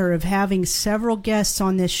honor of having several guests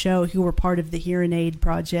on this show who were part of the Hearing Aid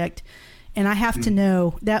project, and I have to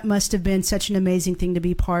know that must have been such an amazing thing to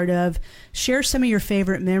be part of. Share some of your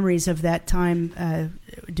favorite memories of that time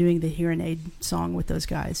doing the Hearing Aid song with those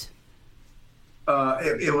guys.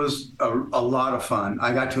 It was a lot of fun.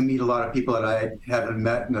 I got to meet a lot of people that I haven't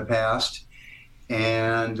met in the past.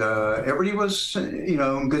 And everybody was,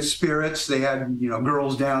 in good spirits. They had,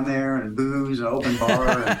 girls down there and booze and open bar.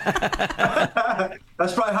 And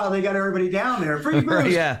that's probably how they got everybody down there. Free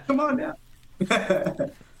booze. Yeah. Come on down.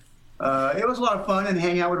 It was a lot of fun, and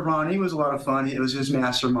hanging out with Ronnie was a lot of fun. It was his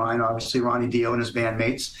mastermind, obviously, Ronnie Dio and his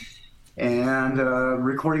bandmates. And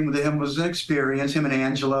recording with him was an experience. Him and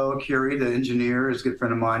Angelo Curie, the engineer, is a good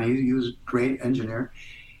friend of mine. He was a great engineer.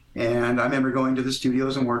 And I remember going to the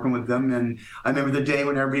studios and working with them. And I remember the day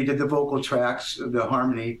when everybody did the vocal tracks, the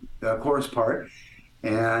harmony, the chorus part.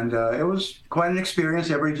 And it was quite an experience.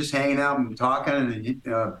 Everybody just hanging out and talking and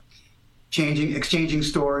exchanging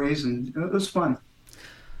stories. And it was fun.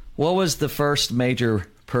 What was the first major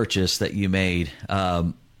purchase that you made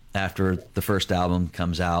after the first album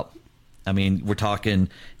comes out? I mean, we're talking,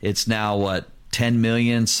 it's now, 10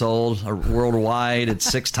 million sold worldwide. It's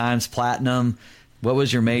 6 times platinum. What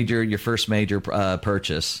was your first major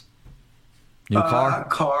purchase? New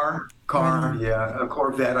car? Car, yeah. A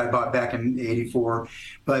Corvette I bought back in '84.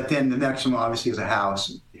 But then the next one obviously is a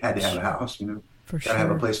house. You had to have a house, For Got to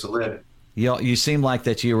have a place to live. You seem like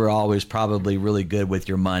that you were always probably really good with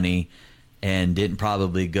your money and didn't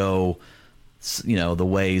probably go, the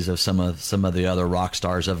ways of some of the other rock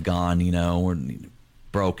stars have gone, or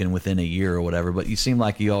broken within a year or whatever, but you seem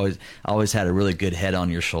like you always had a really good head on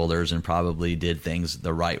your shoulders and probably did things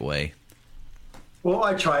the right way. Well,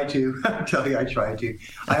 I try to. I tell you, I try to.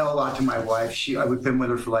 I owe a lot to my wife. We've been with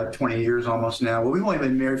her for like 20 years almost now. Well, we've only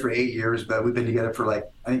been married for 8 years, but we've been together for I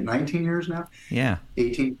think 19 years now. Yeah.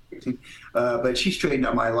 18. But she straightened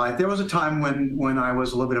up my life. There was a time when I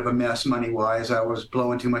was a little bit of a mess money-wise. I was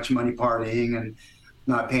blowing too much money partying and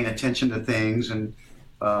not paying attention to things. And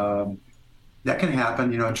that can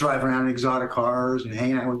happen, drive around in exotic cars and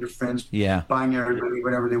hanging out with your friends, buying everybody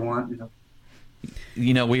whatever they want.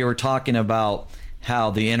 We were talking about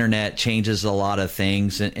how the internet changes a lot of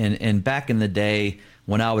things, and back in the day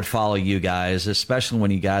when I would follow you guys, especially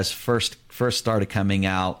when you guys first started coming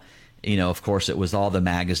out. You know, of course, it was all the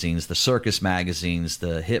magazines, the circus magazines,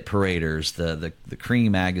 the hit paraders, the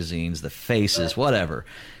Cream magazines, the Faces, whatever.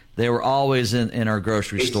 They were always in our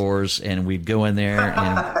grocery stores, and we'd go in there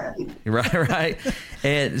and right.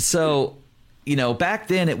 And so, you know, back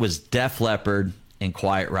then it was Def Leppard and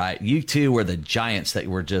Quiet Riot. You two were the giants that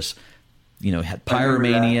were just, you know, had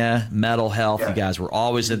Pyromania, Metal Health. Yeah. You guys were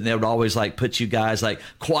always, they would always like put you guys like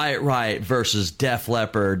Quiet Riot versus Def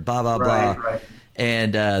Leppard, blah, blah, blah. Right.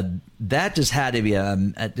 And that just had to be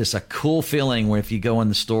just a cool feeling where if you go in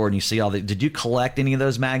the store and you see all the, did you collect any of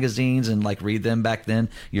those magazines and like read them back then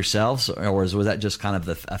yourselves, or was that just kind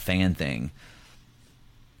of a fan thing?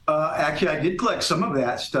 Actually, I did collect some of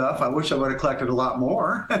that stuff. I wish I would have collected a lot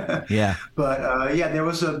more. Yeah. But yeah, there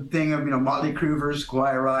was a thing of, you know, Motley Crue versus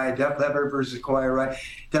Quiet Riot, Def Leppard versus Quiet Riot.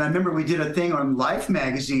 Then I remember we did a thing on Life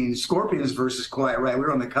magazine, Scorpions versus Quiet Riot. We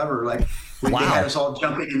were on the cover, like they had us all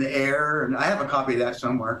jumping in the air, and I have a copy of that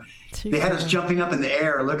somewhere. They had us jumping up in the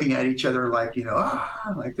air, looking at each other like, you know,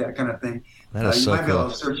 like that kind of thing. That is so you might be cool.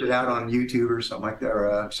 able to search it out on YouTube or something like that,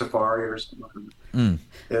 or Safari or something.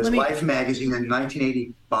 It was Life magazine in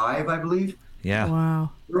 1985, I believe. Yeah.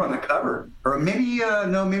 Wow. We were on the cover, or maybe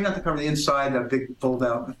no, maybe not the cover. The inside, that big fold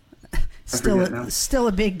out. Still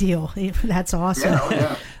a big deal. That's awesome.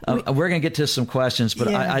 Yeah, we're gonna get to some questions, but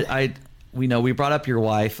I we know we brought up your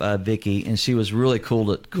wife, Vicky, and she was really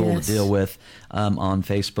cool to deal with on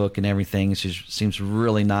Facebook and everything. She seems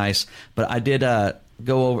really nice. But I did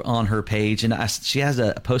go over on her page, and she has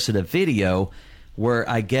posted a video where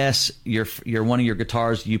I guess your one of your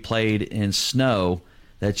guitars you played in snow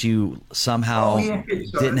that you somehow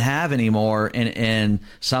didn't have anymore, and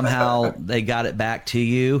somehow they got it back to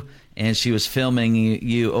you, and she was filming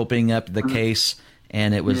you opening up the case,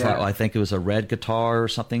 and it was like, I think it was a red guitar or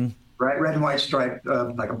something. Right, red and white stripe,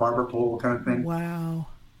 like a barber pole kind of thing. Wow.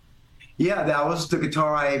 Yeah, that was the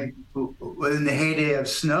guitar in the heyday of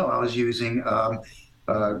Snow I was using.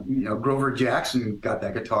 You know, Grover Jackson got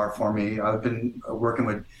that guitar for me. I've been working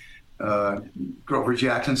with Grover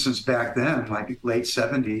Jackson since back then, like late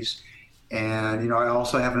 70s. And, you know, I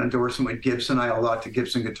also have an endorsement with Gibson. I owe a lot to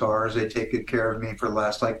Gibson guitars. They take good care of me for the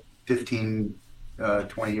last like 15,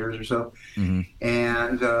 20 years or so. Mm-hmm.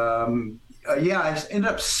 And, yeah, I ended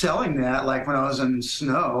up selling that. Like when I was in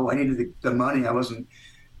Snow, I needed the money. I wasn't,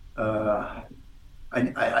 I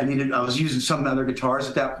was using some other guitars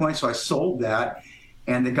at that point. So I sold that.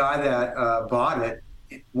 And the guy that bought it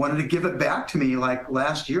wanted to give it back to me like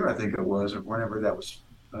last year, I think it was, or whenever that was,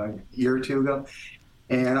 a year or two ago.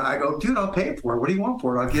 And I go, dude, I'll pay for it. What do you want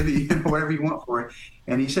for it? I'll give you whatever you want for it.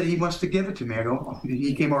 And he said he wants to give it to me. I go,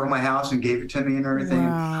 he came over to my house and gave it to me and everything.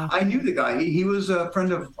 Wow. I knew the guy. He was a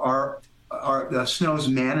friend of our Snow's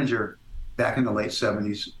manager back in the late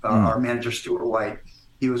 70s. Our manager, Stuart White.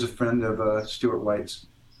 He was a friend of Stuart White's.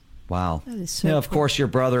 Wow. That is so cool. Of course, your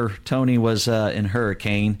brother Tony was in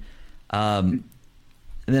Hurricane. And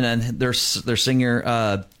then their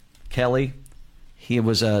singer Kelly, he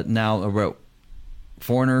was now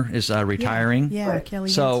Foreigner is retiring. Yeah, Kelly.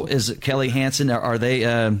 So Hansen. is it Kelly Hansen? Are they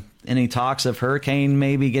any talks of Hurricane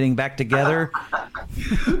maybe getting back together?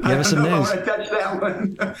 Give us some news. I want to touch that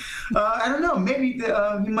one. I don't know. Maybe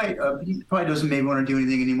he might. He probably doesn't maybe want to do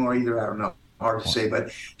anything anymore either. I don't know. Hard to say,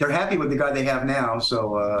 but they're happy with the guy they have now.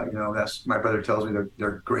 So you know, that's my brother tells me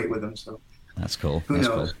they're great with him. So that's cool. Who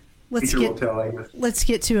knows? Cool. Let's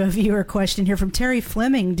get to a viewer question here from Terry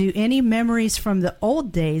Fleming. Do any memories from the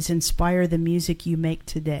old days inspire the music you make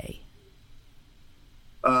today?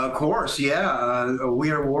 Of course, yeah.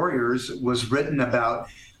 We Are Warriors was written about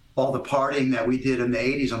all the partying that we did in the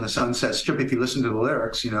 80s on the Sunset Strip. If you listen to the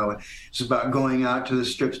lyrics, you know, it's about going out to the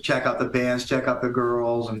strip to check out the bands, check out the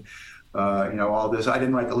girls, and you know, all this. I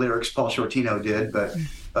didn't write the lyrics, Paul Shortino did, but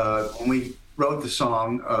when we wrote the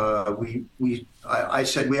song, I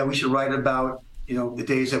said, yeah, we should write about, you know, the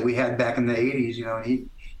days that we had back in the 80s. You know,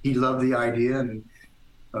 he loved the idea and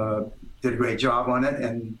did a great job on it,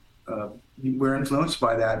 and we're influenced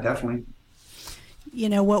by that, definitely. You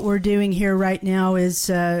know, what we're doing here right now is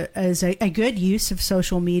a good use of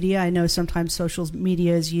social media. I know sometimes social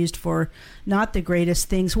media is used for not the greatest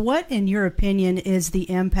things. What, in your opinion, is the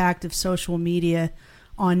impact of social media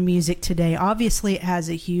on music today? Obviously, it has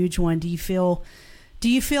a huge one. Do you feel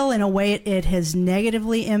in a way it has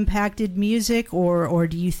negatively impacted music, or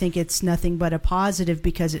do you think it's nothing but a positive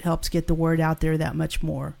because it helps get the word out there that much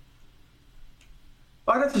more?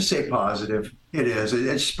 I'd have to say positive. It is.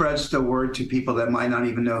 It spreads the word to people that might not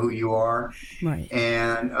even know who you are. Right.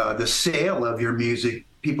 And the sale of your music,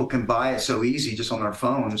 people can buy it so easy just on their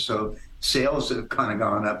phones. So sales have kind of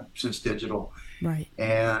gone up since digital. Right.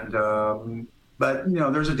 And but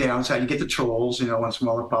there's a downside. You get the trolls, once in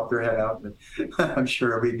a while they pop their head out. But I'm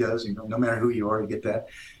sure everybody does. No matter who you are, you get that.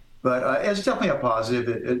 But it's definitely a positive.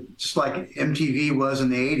 It just like MTV was in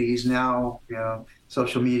the '80s. Now,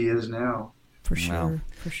 social media is now. For sure, Wow.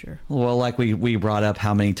 for sure. Well, like we brought up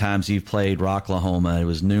how many times you've played Rocklahoma. It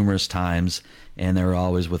was numerous times, and they were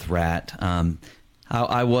always with Rat.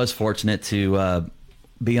 I was fortunate to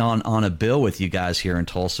be on a bill with you guys here in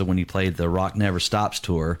Tulsa when you played the Rock Never Stops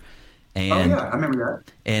tour. And, I remember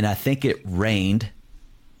that. And I think it rained,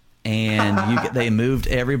 and they moved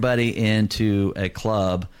everybody into a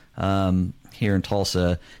club here in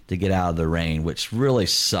Tulsa to get out of the rain, which really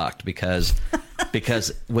sucked because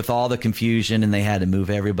with all the confusion and they had to move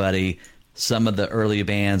everybody, some of the early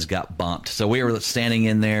bands got bumped. So we were standing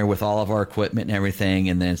in there with all of our equipment and everything,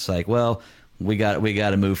 and then it's like, well, we got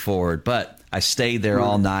to move forward. But I stayed there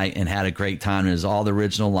all night and had a great time. It was all the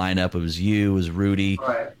original lineup. It was you, it was Rudy,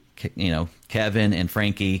 Right. Kevin and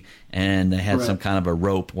Frankie, and they had some kind of a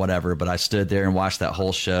rope, whatever. But I stood there and watched that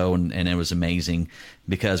whole show, and it was amazing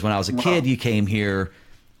because when I was a kid, you came here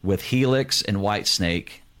with Helix and Whitesnake.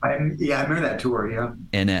 I remember that tour. Yeah,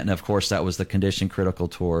 and of course that was the Condition Critical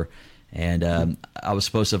tour. And I was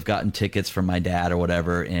supposed to have gotten tickets from my dad or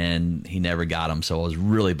whatever, and he never got them. So I was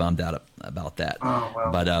really bummed out about that. Oh,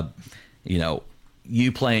 wow. But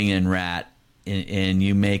you playing in Rat, and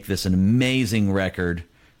you make this an amazing record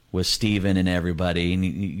with Steven and everybody, and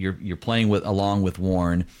you're playing along with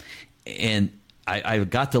Warren, and I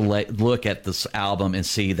got to look at this album and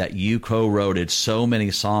see that you co-wrote so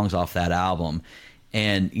many songs off that album.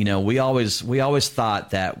 And we always thought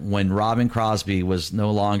that when Robin Crosby was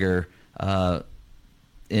no longer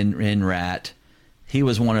in Rat, he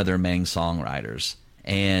was one of their main songwriters.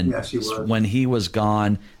 And yes, he was. When he was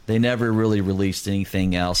gone, they never really released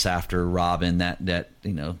anything else after Robin that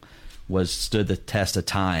stood the test of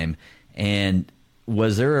time. And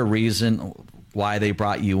was there a reason why they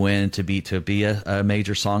brought you in to be a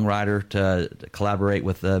major songwriter to collaborate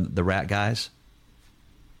with the Rat guys?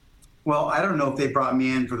 Well, I don't know if they brought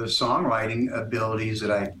me in for the songwriting abilities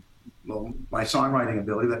my songwriting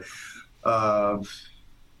ability, but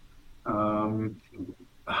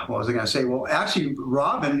what was I going to say? Well, actually,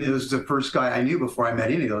 Robin is the first guy I knew before I met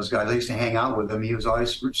any of those guys. I used to hang out with him. He was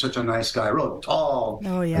always such a nice guy, real tall,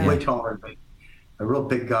 way taller, but a real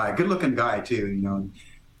big guy, good-looking guy too.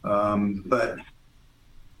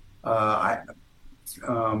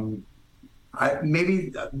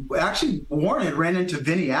 Actually Warren had ran into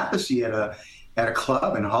Vinny Appice at a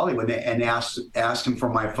club in Hollywood and asked him for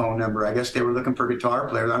my phone number. I guess they were looking for guitar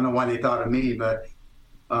players. I don't know why they thought of me, but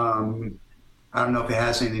I don't know if it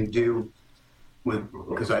has anything to do with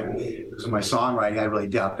because of my songwriting. I really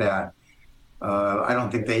doubt that. I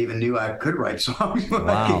don't think they even knew I could write songs when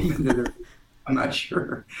I came into their, I'm not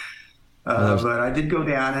sure. But I did go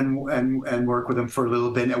down and work with them for a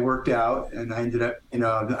little bit, and it worked out. And I ended up,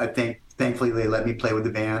 I think thankfully they let me play with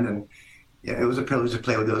the band, and it was a privilege to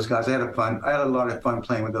play with those guys. I had a lot of fun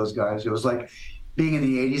playing with those guys. It was like being in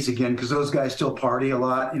the '80s again, because those guys still party a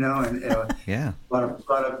lot, and yeah, a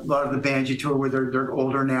lot of the bands you tour with, they're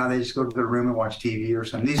older now. They just go to their room and watch TV or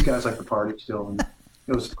something. These guys like to party still, and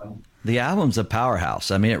it was fun. The album's a powerhouse.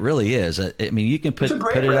 I mean, it really is. I mean, you can put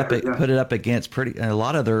it up against a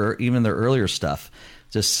lot of their earlier stuff.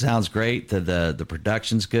 Just sounds great. The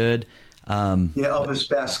production's good. Elvis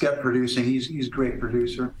Bass kept producing. He's a great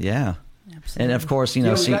producer. Yeah. Absolutely. And of course, we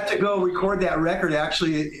got to go record that record.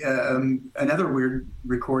 Actually, another weird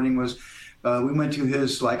recording was we went to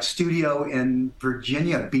his studio in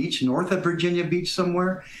Virginia Beach, north of Virginia Beach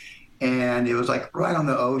somewhere. And it was like right on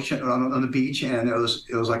the ocean, on the beach, and it was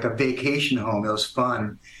like a vacation home. It was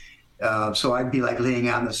fun. So I'd be laying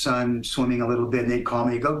out in the sun, swimming a little bit, and they'd call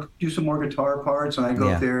me, go do some more guitar parts, and I'd go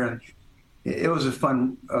up there, and it was a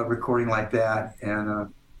fun recording like that.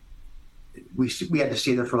 And we had to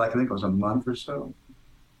stay there for I think it was a month or so,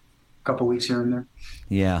 a couple weeks here and there.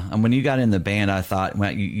 Yeah, and when you got in the band, I thought,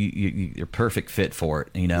 well, you're a perfect fit for it.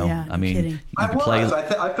 Yeah, I mean, I felt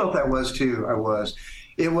that was too. I was.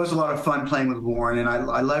 It was a lot of fun playing with Warren, and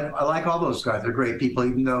I like all those guys. They're great people,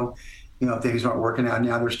 even though things aren't working out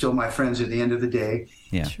now. They're still my friends at the end of the day.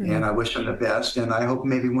 Yeah, true. And I wish them the best, and I hope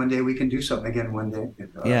maybe one day we can do something again. One day.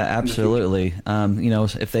 Yeah, absolutely.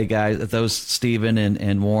 If those Steven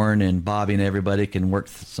and Warren and Bobby and everybody can work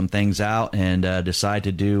some things out and decide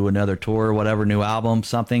to do another tour, whatever, new album,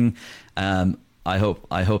 something. I hope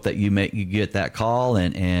that you get that call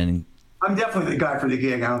and. I'm definitely the guy for the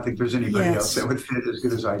gig. I don't think there's anybody else that would fit as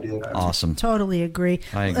good as I did. Awesome. Totally agree.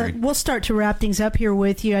 I agree. We'll start to wrap things up here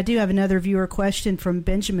with you. I do have another viewer question from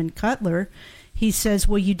Benjamin Cutler. He says,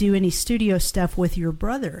 will you do any studio stuff with your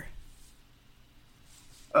brother?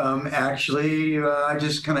 Actually, I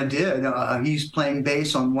just kind of did. He's playing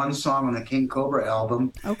bass on one song on the King Cobra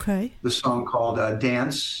album. Okay. The song called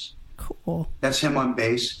Dance. Cool. That's him on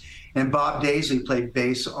bass. And Bob Daisley played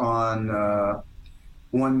bass on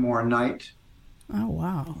One More Night. Oh,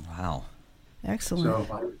 wow. Wow. Excellent.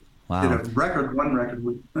 So Wow. did one record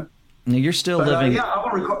with. Now, you're still living. Yeah, I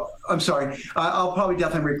will record. I'm sorry. I'll probably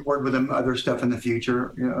definitely record with him other stuff in the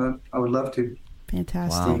future. I would love to.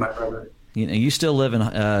 Fantastic. Wow. My brother. You still live in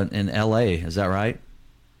L.A., is that right?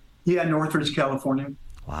 Yeah, Northridge, California.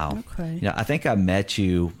 Wow. Okay. Yeah, I think I met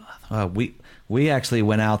you. We actually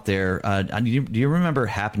went out there. Do you remember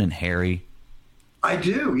Happening Harry? I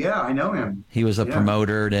do. Yeah, I know him. He was a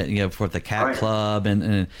promoter that, for the Cat Club,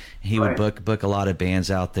 and he would book a lot of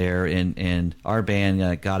bands out there. And our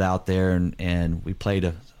band got out there, and we played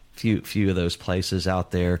a few of those places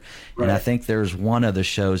out there. Right. And I think there's one of the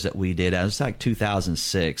shows that we did. It was like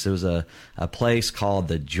 2006. It was a place called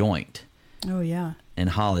The Joint. Oh, yeah. In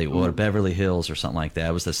Hollywood, or Beverly Hills, or something like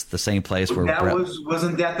that. It was the same place where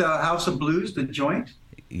wasn't that the House of Blues, The Joint?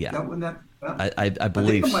 Yeah, I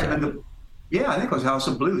believe so. I think it was House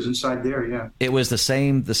of Blues inside there. Yeah, it was the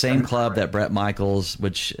same club that Bret Michaels,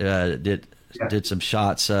 which did some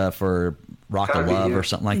shots for Rock of Love or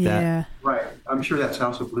something like that. Right. I'm sure that's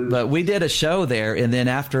House of Blues. But we did a show there, and then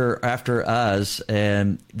after us,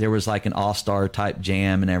 and there was like an all-star type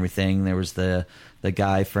jam and everything. There was the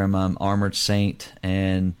guy from Armored Saint,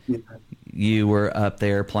 and you were up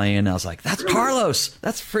there playing. I was like, "That's Carlos!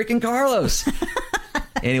 That's freaking Carlos!"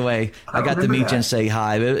 Anyway, I got to meet you and say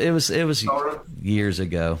hi. It was years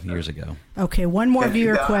ago. Okay, one more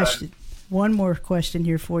viewer question. One more question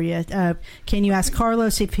here for you. Can you ask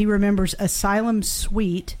Carlos if he remembers Asylum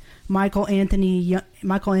Suite, Michael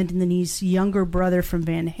Anthony's younger brother from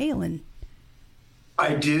Van Halen?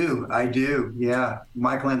 I do. Yeah.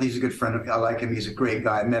 Michael Anthony's a good friend. I like him. He's a great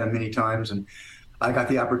guy. I met him many times, and I got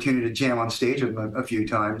the opportunity to jam on stage with him a few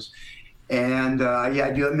times. And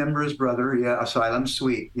I do remember his brother. Yeah, Asylum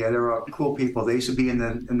Suite. Yeah, they were cool people. They used to be in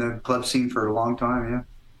the club scene for a long time. Yeah.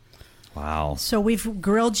 Wow. So we've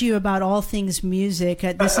grilled you about all things music.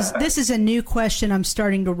 This is a new question I'm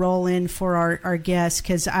starting to roll in for our guests,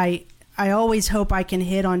 because I always hope I can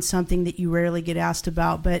hit on something that you rarely get asked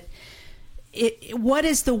about. But what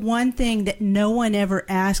is the one thing that no one ever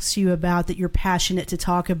asks you about that you're passionate to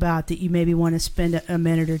talk about that you maybe want to spend a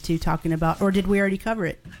minute or two talking about? Or did we already cover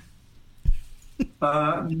it?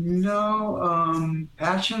 No.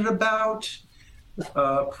 Passionate about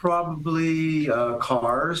probably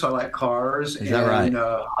cars. I like cars. Is that right?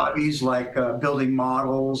 Hobbies like building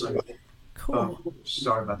models. And, cool.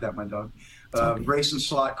 Sorry about that, my dog. Racing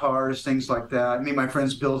slot cars, things like that. Me and my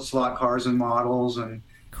friends build slot cars and models, and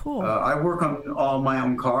cool. I work on all my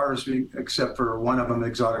own cars, except for one of them, an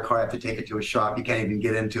exotic car. I have to take it to a shop. You can't even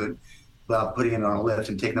get into it without putting it on a lift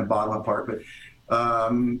and taking the bottom apart. But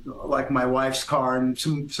like my wife's car, and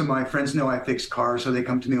some of my friends know I fix cars, so they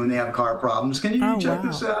come to me when they have car problems. Can you check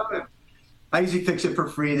this out? And I usually fix it for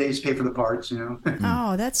free. They just pay for the parts,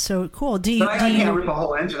 Oh, that's so cool. I can't rip a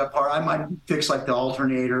whole engine apart. I might fix like the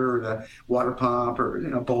alternator or the water pump or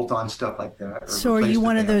bolt on stuff like that. So are you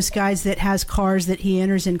one of those guys that has cars that he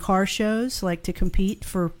enters in car shows, like to compete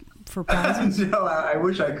for prizes? No, I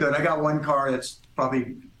wish I could. I got one car that's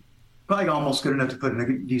probably almost good enough to put in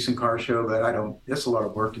a decent car show, but I don't. It's a lot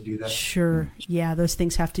of work to do that. Sure. Yeah, those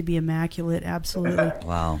things have to be immaculate. Absolutely.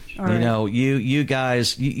 Wow. All right. You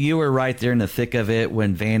guys, you were right there in the thick of it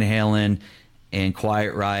when Van Halen and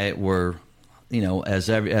Quiet Riot were, as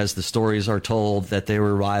the stories are told, that there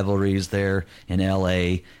were rivalries there in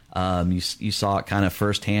L.A. You saw it kind of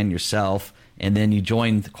firsthand yourself, and then you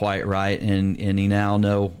joined Quiet Riot, and you now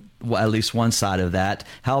know at least one side of that.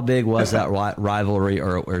 How big was that rivalry,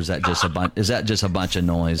 or is that just a bunch? Is that just a bunch of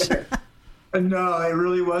noise? No, it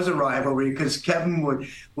really was a rivalry, because Kevin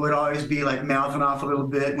would always be like mouthing off a little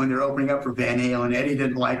bit when they're opening up for Van Halen. Eddie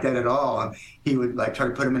didn't like that at all, and he would like try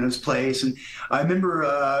to put him in his place. And I remember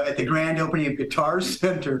at the grand opening of Guitar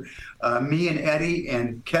Center, me and Eddie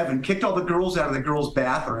and Kevin kicked all the girls out of the girls'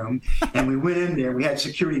 bathroom, and we went in there. We had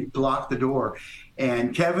security block the door,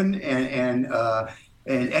 and Kevin and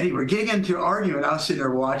Eddie were getting into an argument. I was sitting there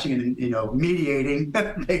watching and, mediating,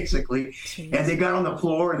 basically. Jeez. And they got on the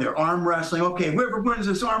floor and they're arm wrestling. Okay, whoever wins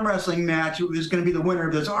this arm wrestling match is going to be the winner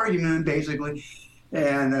of this argument, basically.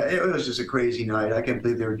 And it was just a crazy night. I can't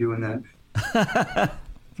believe they were doing that.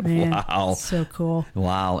 Man, wow. So cool.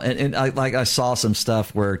 Wow. And I saw some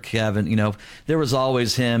stuff where Kevin, there was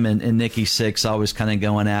always him and Nikki Sixx always kind of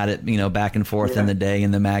going at it, back and forth in the day in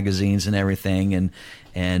the magazines and everything.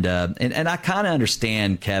 And I kind of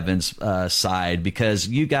understand Kevin's side, because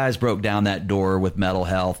you guys broke down that door with Metal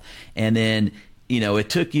Health, and then it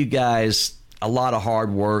took you guys a lot of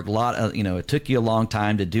hard work, it took you a long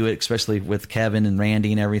time to do it, especially with Kevin and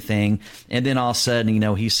Randy and everything. And then all of a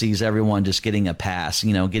sudden, he sees everyone just getting a pass,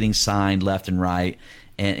 getting signed left and right,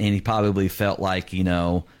 and he probably felt like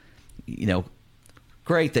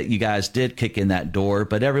great that you guys did kick in that door,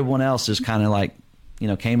 but everyone else is kind of like,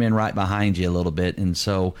 came in right behind you a little bit. And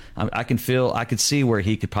so I could see where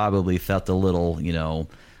he could probably felt a little,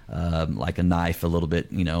 like a knife a little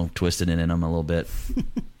bit, twisted in him a little bit.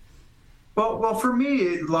 Well, for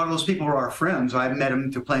me, a lot of those people were our friends. I met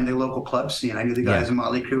them to play in the local club scene. I knew the guys in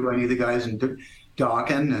Motley Crue. I knew the guys in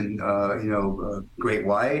Dawkin and, Great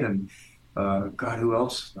White and, God, who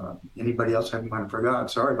else? Anybody else I might have forgot.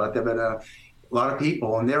 Sorry about that. But a lot of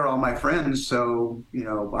people, and they're all my friends. So, I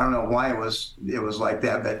don't know why it was like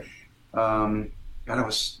that. But, God,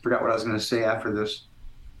 forgot what I was going to say after this.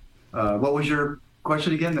 What was your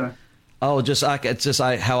question again? Oh,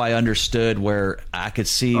 how I understood, where I could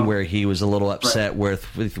see where he was a little upset with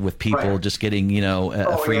people just getting,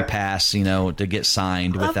 a free pass, to get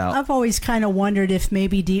signed without. I've always kind of wondered if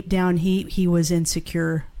maybe deep down he was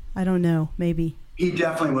insecure. I don't know, maybe. He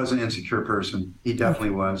definitely was an insecure person. He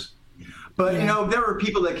definitely was. But, there were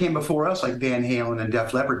people that came before us, like Van Halen and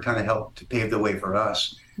Def Leppard, kind of helped to pave the way for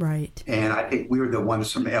us. Right. And I think we were the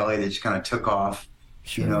ones from LA that just kind of took off,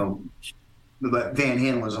 Sure. But Van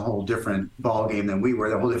Halen was a whole different ball game than we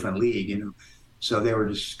were, a whole different league, So they were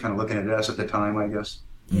just kind of looking at us at the time, I guess.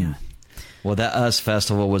 Yeah. Well, that US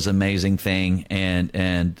Festival was an amazing thing, and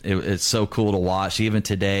it's so cool to watch. Even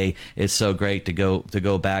today, it's so great to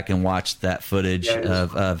go back and watch that footage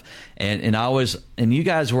of and you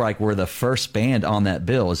guys were the first band on that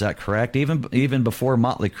bill. Is that correct? Even before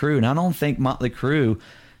Motley Crue. And I don't think Motley Crue,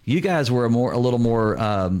 you guys were a little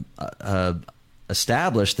more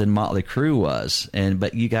established than Motley Crue was,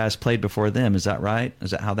 but you guys played before them. Is that right?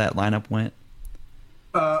 Is that how that lineup went?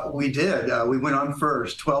 We did. We went on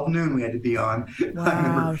first. 12 noon we had to be on. Wow. I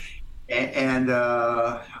remember. And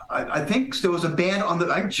I think there was a band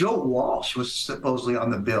on Joe Walsh was supposedly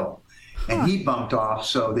on the bill, and he bumped off.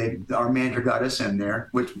 So our manager got us in there,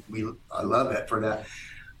 which I love it for that.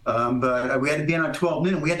 But we had to be on 12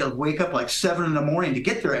 noon. We had to wake up like 7 in the morning to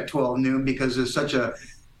get there at 12 noon because there's such a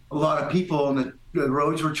lot of people, and the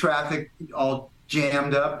roads were traffic all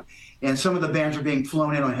jammed up, and some of the bands were being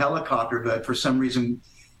flown in on helicopter, but for some reason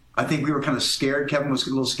I think we were kind of scared. Kevin was a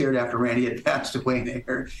little scared after Randy had passed away in the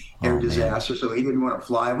air disaster, so he didn't want to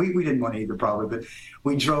fly. We didn't want to either, probably, but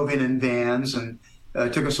we drove in vans, and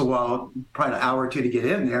it took us a while, probably an hour or two to get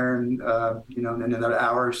in there, and and then another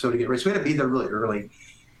hour or so to get ready. So we had to be there really early.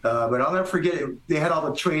 But I'll never forget it. They had all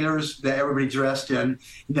the trailers that everybody dressed in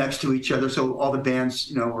next to each other. So all the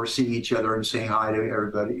bands, were seeing each other and saying hi to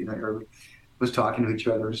everybody. Everybody was talking to each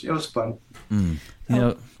other. It was fun.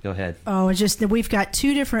 Go ahead. Oh, it's just that we've got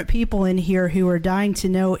two different people in here who are dying to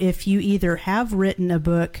know if you either have written a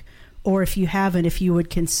book or if you haven't, if you would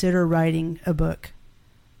consider writing a book.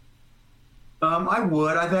 I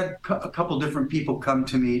would. I've had a couple different people come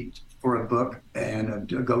to me for a book and a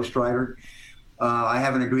ghostwriter. I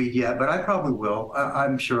haven't agreed yet, but I probably will.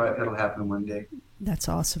 I'm sure it'll happen one day. That's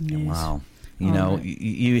awesome news. Wow.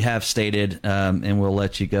 You have stated, and we'll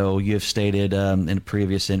let you go, you have stated in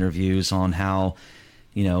previous interviews on how,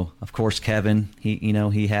 of course, Kevin,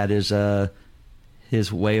 he had his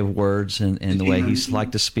way of words and the way he's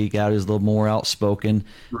liked to speak out is a little more outspoken.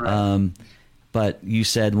 Right. But you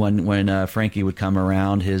said when Frankie would come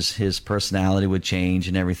around, his personality would change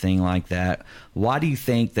and everything like that. Why do you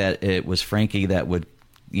think that it was Frankie that would,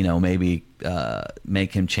 maybe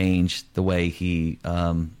make him change the way he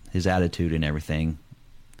his attitude and everything?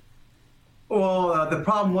 Well, the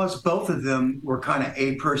problem was both of them were kind of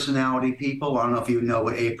A personality people. I don't know if you know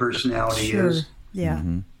what A personality is. Yeah.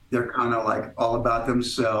 Mm-hmm. They're kind of like all about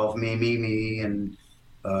themselves, me, and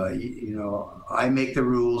I make the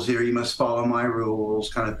rules here. You must follow my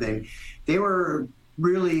rules, kind of thing. They were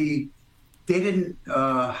really, they didn't.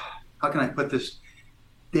 How can I put this?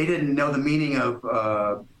 They didn't know the meaning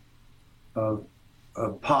of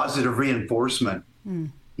positive reinforcement.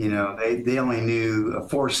 Mm. They only knew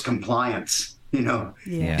forced compliance. Do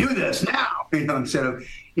this now. Instead of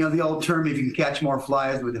the old term, if you can catch more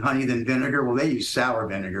flies with honey than vinegar. Well, they used sour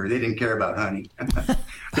vinegar. They didn't care about honey.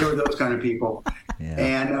 They were those kind of people. Yeah.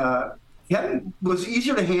 And Kevin was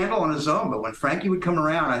easier to handle on his own, but when Frankie would come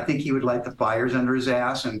around, I think he would light the fires under his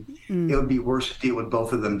ass, and it would be worse to deal with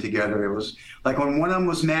both of them together. It was like when one of them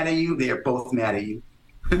was mad at you, they are both mad at you.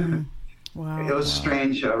 Wow. It was a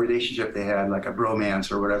strange relationship they had, like a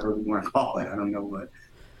bromance or whatever you want to call it. I don't know what.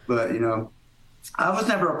 But, I was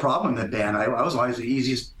never a problem in the band. I was always the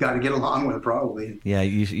easiest guy to get along with, probably. Yeah,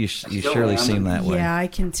 you surely seem that way. Yeah, I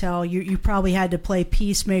can tell. You probably had to play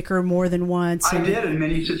peacemaker more than once. I did in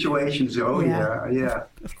many situations. Oh, yeah.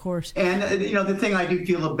 Of course. And, the thing I do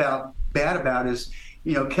feel bad about is,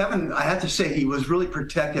 Kevin, I have to say, he was really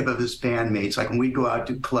protective of his bandmates. Like when we go out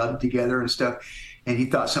to club together and stuff, and he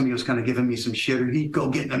thought somebody was kind of giving me some shit, or he'd go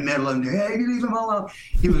get in the middle and, hey, you leave him alone.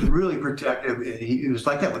 He was really protective. He was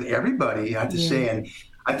like that with everybody, I have to say. And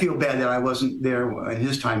I feel bad that I wasn't there in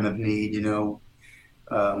his time of need,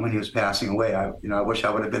 when he was passing away. I wish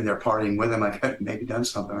I would have been there partying with him. I could have maybe done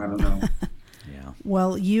something. I don't know.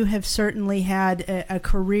 Well, you have certainly had a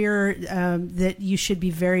career that you should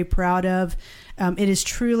be very proud of. It is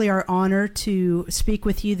truly our honor to speak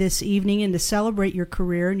with you this evening and to celebrate your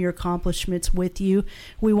career and your accomplishments with you.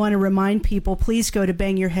 We want to remind people, please go to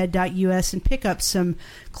bangyourhead.us and pick up some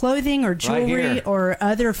clothing or jewelry or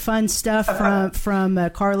other fun stuff from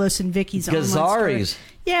Carlos and Vicky's online Gazzari's. store.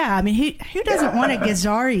 Yeah, I mean, who doesn't want a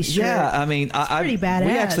Gazzari shirt? Yeah, I mean, it's pretty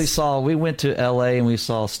badass. We went to L.A. and we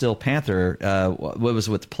saw Steel Panther. What was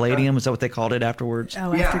it with Palladium? Is that what they called it afterwards?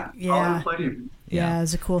 Oh, Palladium. Yeah, it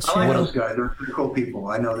was a cool show. I like those guys. They're pretty cool people.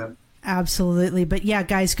 I know them. Absolutely. But yeah,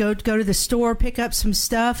 guys, go to the store, pick up some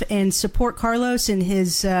stuff, and support Carlos and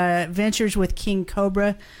his ventures with King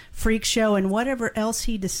Kobra, Freak Show, and whatever else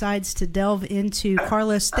he decides to delve into.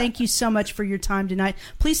 Carlos, thank you so much for your time tonight.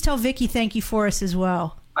 Please tell Vicky thank you for us as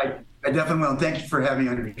well. I definitely will. Thank you for having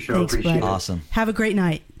me on your show. Thanks, Appreciate it. Awesome. Have a great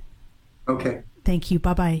night. Okay. Thank you.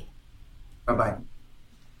 Bye-bye. Bye-bye.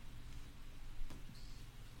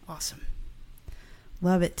 Awesome.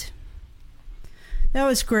 Love it. That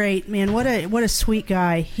was great, man. What a sweet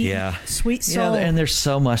guy. Sweet soul. Yeah, and there's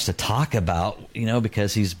so much to talk about,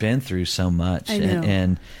 because he's been through so much. I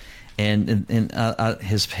know. And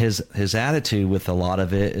his attitude with a lot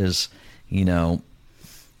of it is, the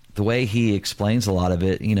way he explains a lot of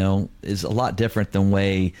it, is a lot different than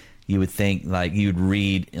way you would think, like you'd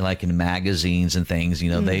read like in magazines and things,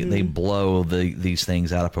 they blow these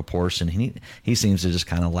things out of proportion. He seems to just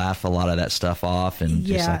kind of laugh a lot of that stuff off and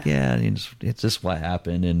just like, it's just what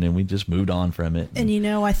happened. And then we just moved on from it. And,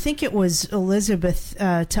 I think it was Elizabeth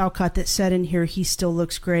Talcott that said in here, he still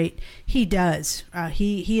looks great. He does.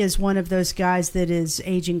 He is one of those guys that is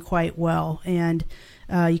aging quite well. And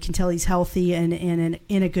you can tell he's healthy and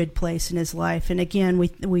in a good place in his life. And again,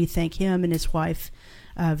 we thank him and his wife,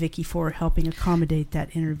 Vicky, for helping accommodate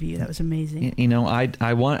that interview. That was amazing.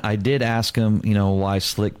 I did ask him, why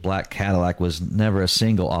Slick Black Cadillac was never a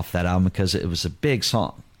single off that album, because it was a big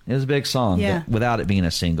song. It was a big song, but without it being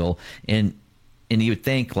a single. And you would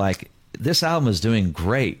think, like, this album is doing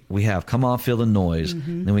great. We have Come On Feel the Noise,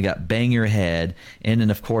 then we got Bang Your Head, and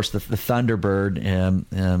then of course the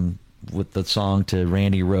Thunderbird with the song to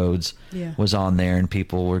Randy Rhoads was on there, and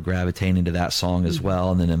people were gravitating to that song as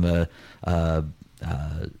well. And then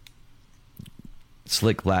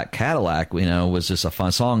Slick Black Cadillac, was just a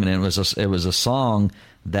fun song, and it was a song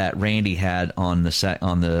that Randy had on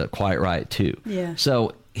the Quiet Riot too. Yeah.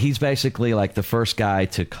 So he's basically like the first guy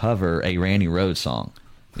to cover a Randy Rhoads song.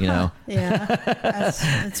 Yeah,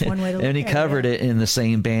 that's one way to look at it. And he covered it in the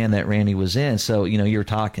same band that Randy was in. So,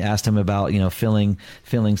 asked him about, filling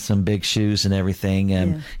some big shoes and everything.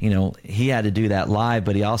 And, he had to do that live,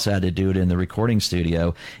 but he also had to do it in the recording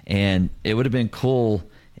studio. And it would have been cool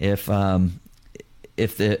if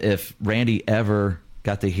Randy ever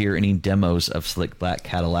got to hear any demos of Slick Black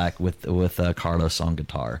Cadillac with Carlos on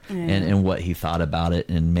guitar and what he thought about it.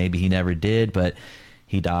 And maybe he never did, but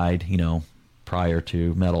he died, prior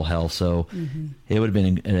to Metal Hell. So it would have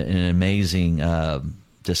been an amazing,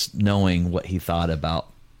 just knowing what he thought about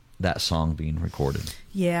that song being recorded.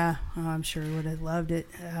 Yeah, I'm sure he would have loved it.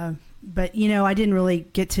 But, I didn't really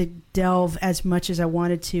get to delve as much as I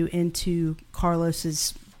wanted to into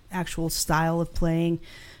Carlos's actual style of playing.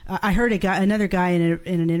 I heard another guy in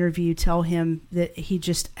an interview tell him that he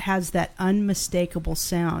just has that unmistakable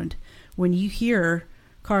sound. When you hear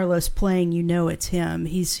Carlos playing, it's him.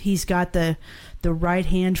 He's got the right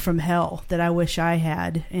hand from hell that I wish I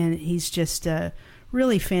had, and he's just a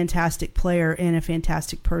really fantastic player and a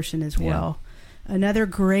fantastic person as well. Another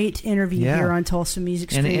great interview here on Tulsa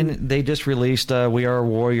Music Stream. And they just released We Are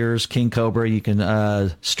Warriors, King Kobra. You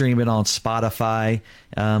can stream it on Spotify,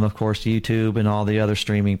 of course, YouTube, and all the other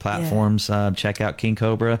streaming platforms. Check out King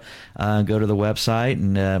Kobra. Go to the website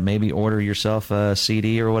and maybe order yourself a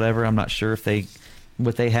CD or whatever. I'm not sure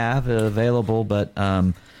what they have available, but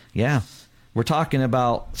we're talking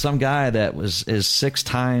about some guy that is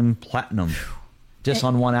 6-time platinum. just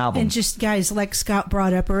on one album. And just, guys, like Scott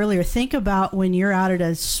brought up earlier, think about when you're out at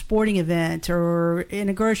a sporting event or in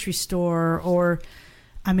a grocery store, or,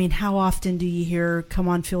 I mean, how often do you hear "Come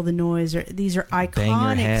On, Feel the Noise"? Or, these are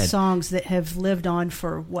iconic songs that have lived on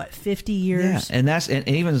for, 50 years? Yeah, and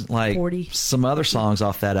even like 40. Some other songs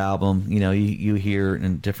off that album, you hear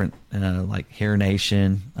in different, like Hair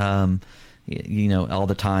Nation, all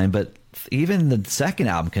the time. But even the second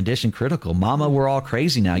album, Condition Critical, Mama, We're All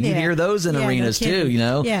Crazy Now. You hear those in arenas too,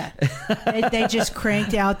 Yeah. they just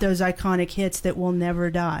cranked out those iconic hits that will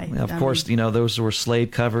never die. Of course, those were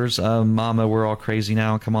Slade covers, Mama, We're All Crazy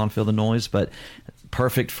Now, Come On, Feel the Noise, but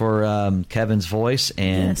perfect for Kevin's voice.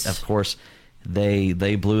 And, of course, they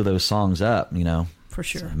blew those songs up, For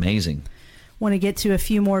sure. It's amazing. Want to get to a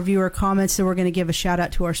few more viewer comments, so we're going to give a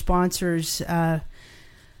shout-out to our sponsors.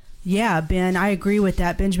 Yeah, Ben, I agree with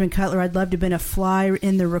that. Benjamin Cutler, I'd love to have been a fly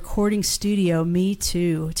in the recording studio. Me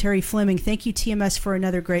too. Terry Fleming, thank you, TMS, for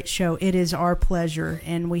another great show. It is our pleasure,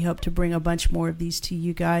 and we hope to bring a bunch more of these to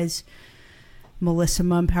you guys. Melissa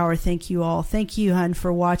Mumpower, thank you all. Thank you, hun,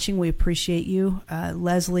 for watching. We appreciate you.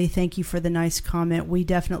 Leslie, thank you for the nice comment. We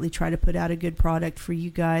definitely try to put out a good product for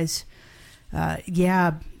you guys.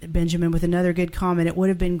 Benjamin with another good comment. It would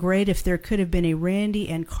have been great if there could have been a Randy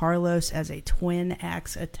and Carlos as a twin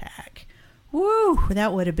axe attack. Woo!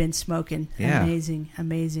 That would have been smoking. Yeah.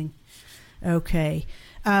 Amazing. Okay.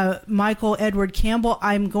 Michael Edward Campbell,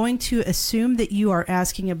 I'm going to assume that you are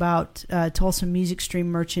asking about Tulsa Music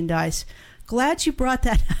Stream merchandise. Glad you brought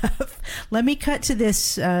that up. Let me cut to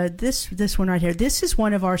this one right here. This is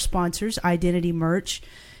one of our sponsors, Identity Merch.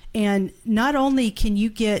 And not only can you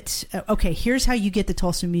get, here's how you get the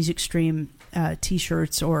Tulsa Music Stream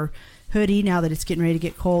t-shirts or hoodie now that it's getting ready to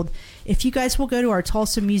get cold. If you guys will go to our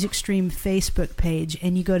Tulsa Music Stream Facebook page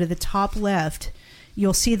and you go to the top left,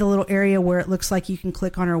 you'll see the little area where it looks like you can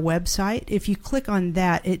click on our website. If you click on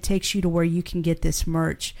that, it takes you to where you can get this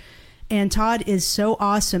merch. And Todd is so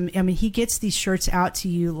awesome. I mean, he gets these shirts out to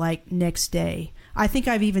you like next day. I think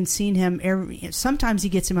I've even seen him sometimes he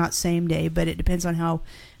gets them out same day, but it depends on how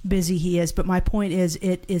busy he is. But my point is,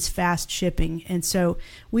 it is fast shipping, and so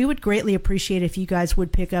we would greatly appreciate if you guys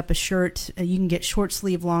would pick up a shirt. You can get short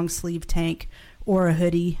sleeve, long sleeve, tank, or a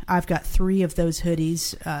hoodie. I've got 3 of those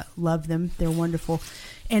hoodies. Love them. They're wonderful.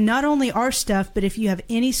 And not only our stuff, but if you have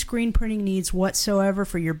any screen printing needs whatsoever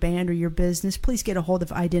for your band or your business, please get a hold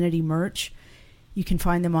of Identity Merch. You can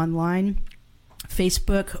find them online,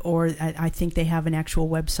 Facebook, or I think they have an actual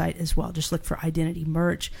website as well. Just look for Identity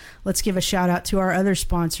Merch. Let's give a shout out to our other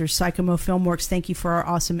sponsors, Sycamo Filmworks. Thank you for our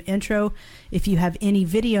awesome intro. If you have any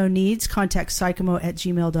video needs, contact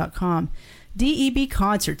sycamo@gmail.com. DEB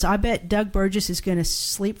Concerts. I bet Doug Burgess is going to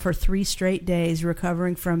sleep for 3 straight days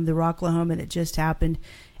recovering from the Rocklahoma that just happened.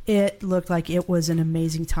 It looked like it was an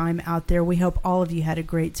amazing time out there. We hope all of you had a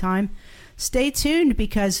great time. Stay tuned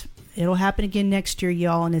because it'll happen again next year,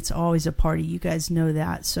 y'all, and it's always a party. You guys know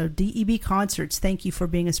that. So DEB Concerts, thank you for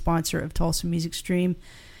being a sponsor of Tulsa Music Stream.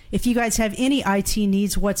 If you guys have any IT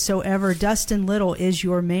needs whatsoever, Dustin Little is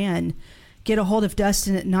your man. Get a hold of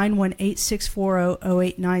Dustin at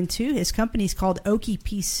 918-640-0892. His company is called Okie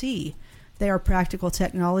PC. They are practical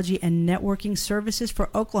technology and networking services for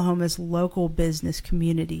Oklahoma's local business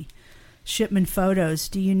community. Shipman Photos.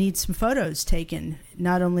 Do you need some photos taken?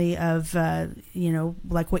 Not only of,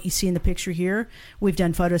 like what you see in the picture here. We've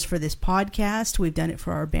done photos for this podcast. We've done it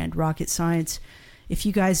for our band Rocket Science. If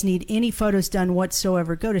you guys need any photos done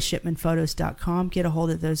whatsoever, go to shipmanphotos.com. Get a hold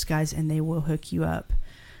of those guys and they will hook you up.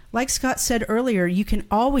 Like Scott said earlier, you can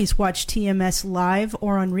always watch TMS live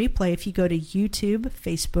or on replay if you go to YouTube,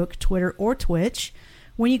 Facebook, Twitter, or Twitch.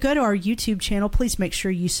 When you go to our YouTube channel, please make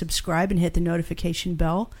sure you subscribe and hit the notification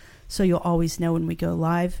bell so you'll always know when we go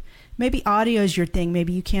live. Maybe audio is your thing.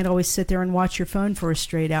 Maybe you can't always sit there and watch your phone for a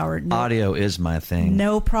straight hour. Audio is my thing.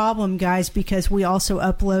 No problem, guys, because we also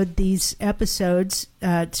upload these episodes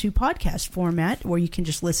to podcast format where you can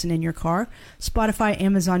just listen in your car. Spotify,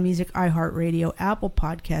 Amazon Music, iHeartRadio, Apple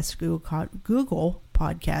Podcasts, Google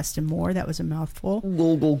Podcasts, and more. That was a mouthful.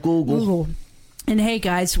 Google. And hey,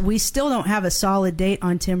 guys, we still don't have a solid date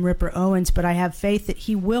on Tim Ripper Owens, but I have faith that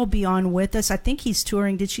he will be on with us. I think he's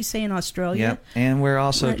touring, did she say, in Australia? Yep, and we're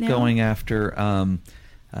also going after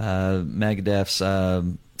Megadeth's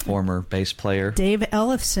former bass player. Dave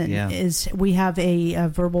Ellefson. We have a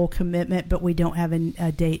verbal commitment, but we don't have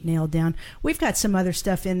a date nailed down. We've got some other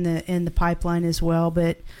stuff in the pipeline as well,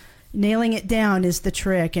 but nailing it down is the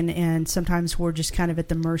trick, and sometimes we're just kind of at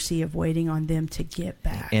the mercy of waiting on them to get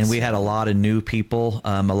back. And we had a lot of new people,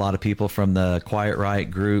 a lot of people from the Quiet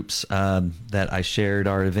Riot groups that I shared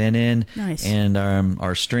our event in, Nice. and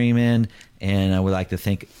our stream in. And I would like to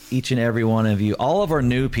thank each and every one of you, all of our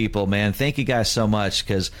new people, man. Thank you guys so much,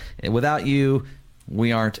 because without you,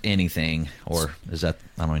 we aren't anything. Or is that,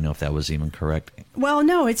 I don't even know if that was even correct. Well,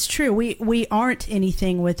 no, it's true. We aren't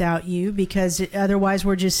anything without you, because otherwise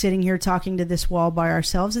we're just sitting here talking to this wall by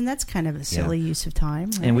ourselves, and that's kind of a silly use of time.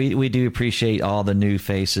 Right? And we do appreciate all the new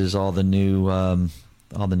faces, all the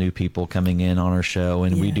new people coming in on our show,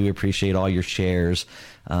 and we do appreciate all your shares.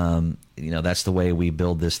 That's the way we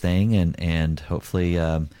build this thing, and hopefully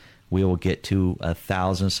we will get to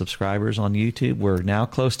 1,000 subscribers on YouTube. We're now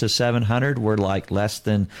close to 700. We're like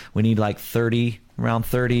we need like 30, around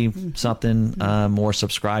 30 something more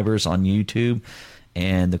subscribers on YouTube.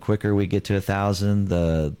 And the quicker we get to 1,000,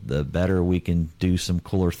 the better we can do some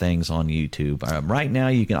cooler things on YouTube. Right now,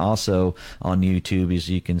 you can also on YouTube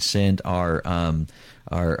you can send our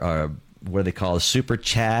what they call super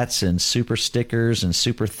chats and super stickers and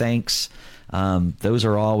super thanks. Those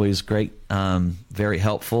are always great, very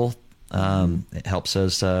helpful. It helps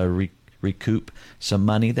us recoup some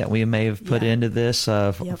money that we may have put into this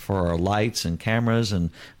for our lights and cameras,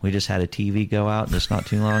 and we just had a TV go out just not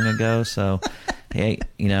too long ago. So, hey,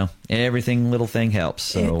 everything, little thing helps.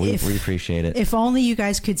 So we appreciate it. If only you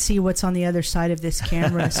guys could see what's on the other side of this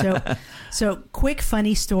camera. So quick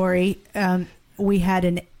funny story. We had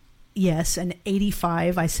an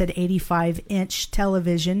 85, I said 85-inch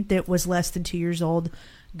television that was less than 2 years old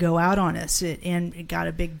go out on us. And it got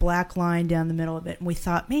a big black line down the middle of it. And we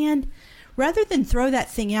thought, man, rather than throw that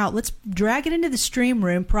thing out, let's drag it into the stream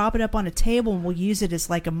room, prop it up on a table, and we'll use it as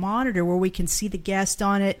like a monitor where we can see the guest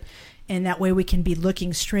on it. And that way we can be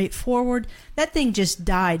looking straight forward. That thing just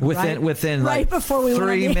died within right like before we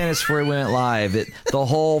 3 minutes before we went live. The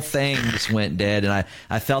whole thing just went dead, and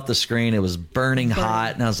I felt the screen. It was burning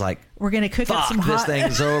hot, and I was like, "We're gonna cook up some hot. This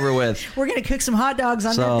thing's over with. We're gonna cook some hot dogs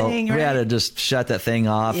on that thing." Right? We had to just shut that thing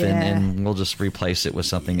off, and we'll just replace it with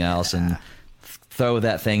something else and throw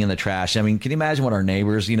that thing in the trash. I mean, can you imagine what our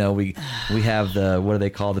neighbors? We have what do they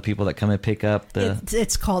call the people that come and pick up the?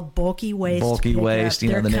 It's called bulky waste. Bulky waste.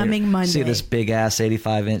 They're coming Monday. See this big ass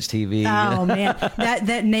 85-inch TV. Oh man,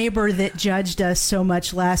 that neighbor that judged us so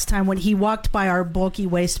much last time when he walked by our bulky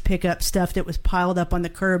waste pickup stuff that was piled up on the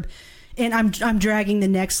curb. And I'm dragging the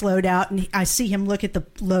next load out, and I see him look at the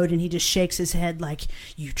load, and he just shakes his head like,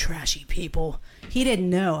 "You trashy people." He didn't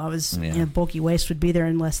know I was bulky waste would be there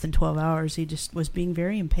in less than 12 hours. He just was being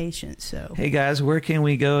very impatient. So, hey guys, where can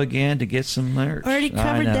we go again to get some merch? Already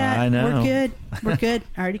covered that. I know. We're good.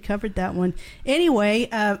 I already covered that one. Anyway,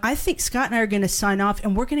 I think Scott and I are going to sign off,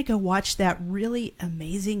 and we're going to go watch that really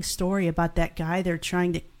amazing story about that guy they're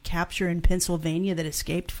trying to capture in Pennsylvania that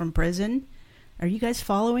escaped from prison. Are you guys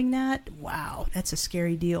following that? Wow, that's a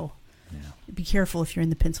scary deal. Yeah. Be careful if you're in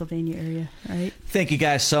the Pennsylvania area, right? Thank you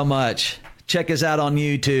guys so much. Check us out on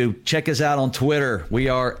YouTube. Check us out on Twitter. We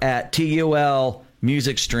are at TUL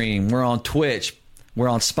Music Stream. We're on Twitch. We're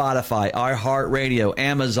on Spotify, iHeartRadio,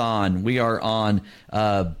 Amazon. We are on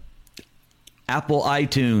Apple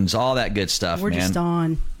iTunes, all that good stuff, We're just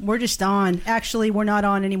on. Actually, we're not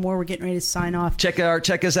on anymore. We're getting ready to sign off. Check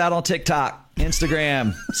us out on TikTok,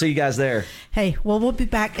 Instagram. See you guys there. Hey, well, we'll be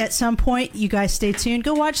back at some point. You guys stay tuned.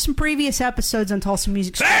 Go watch some previous episodes on Tulsa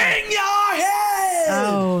Music Stream. Bang your head!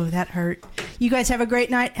 Oh, that hurt. You guys have a great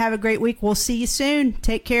night. Have a great week. We'll see you soon.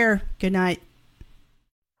 Take care. Good night.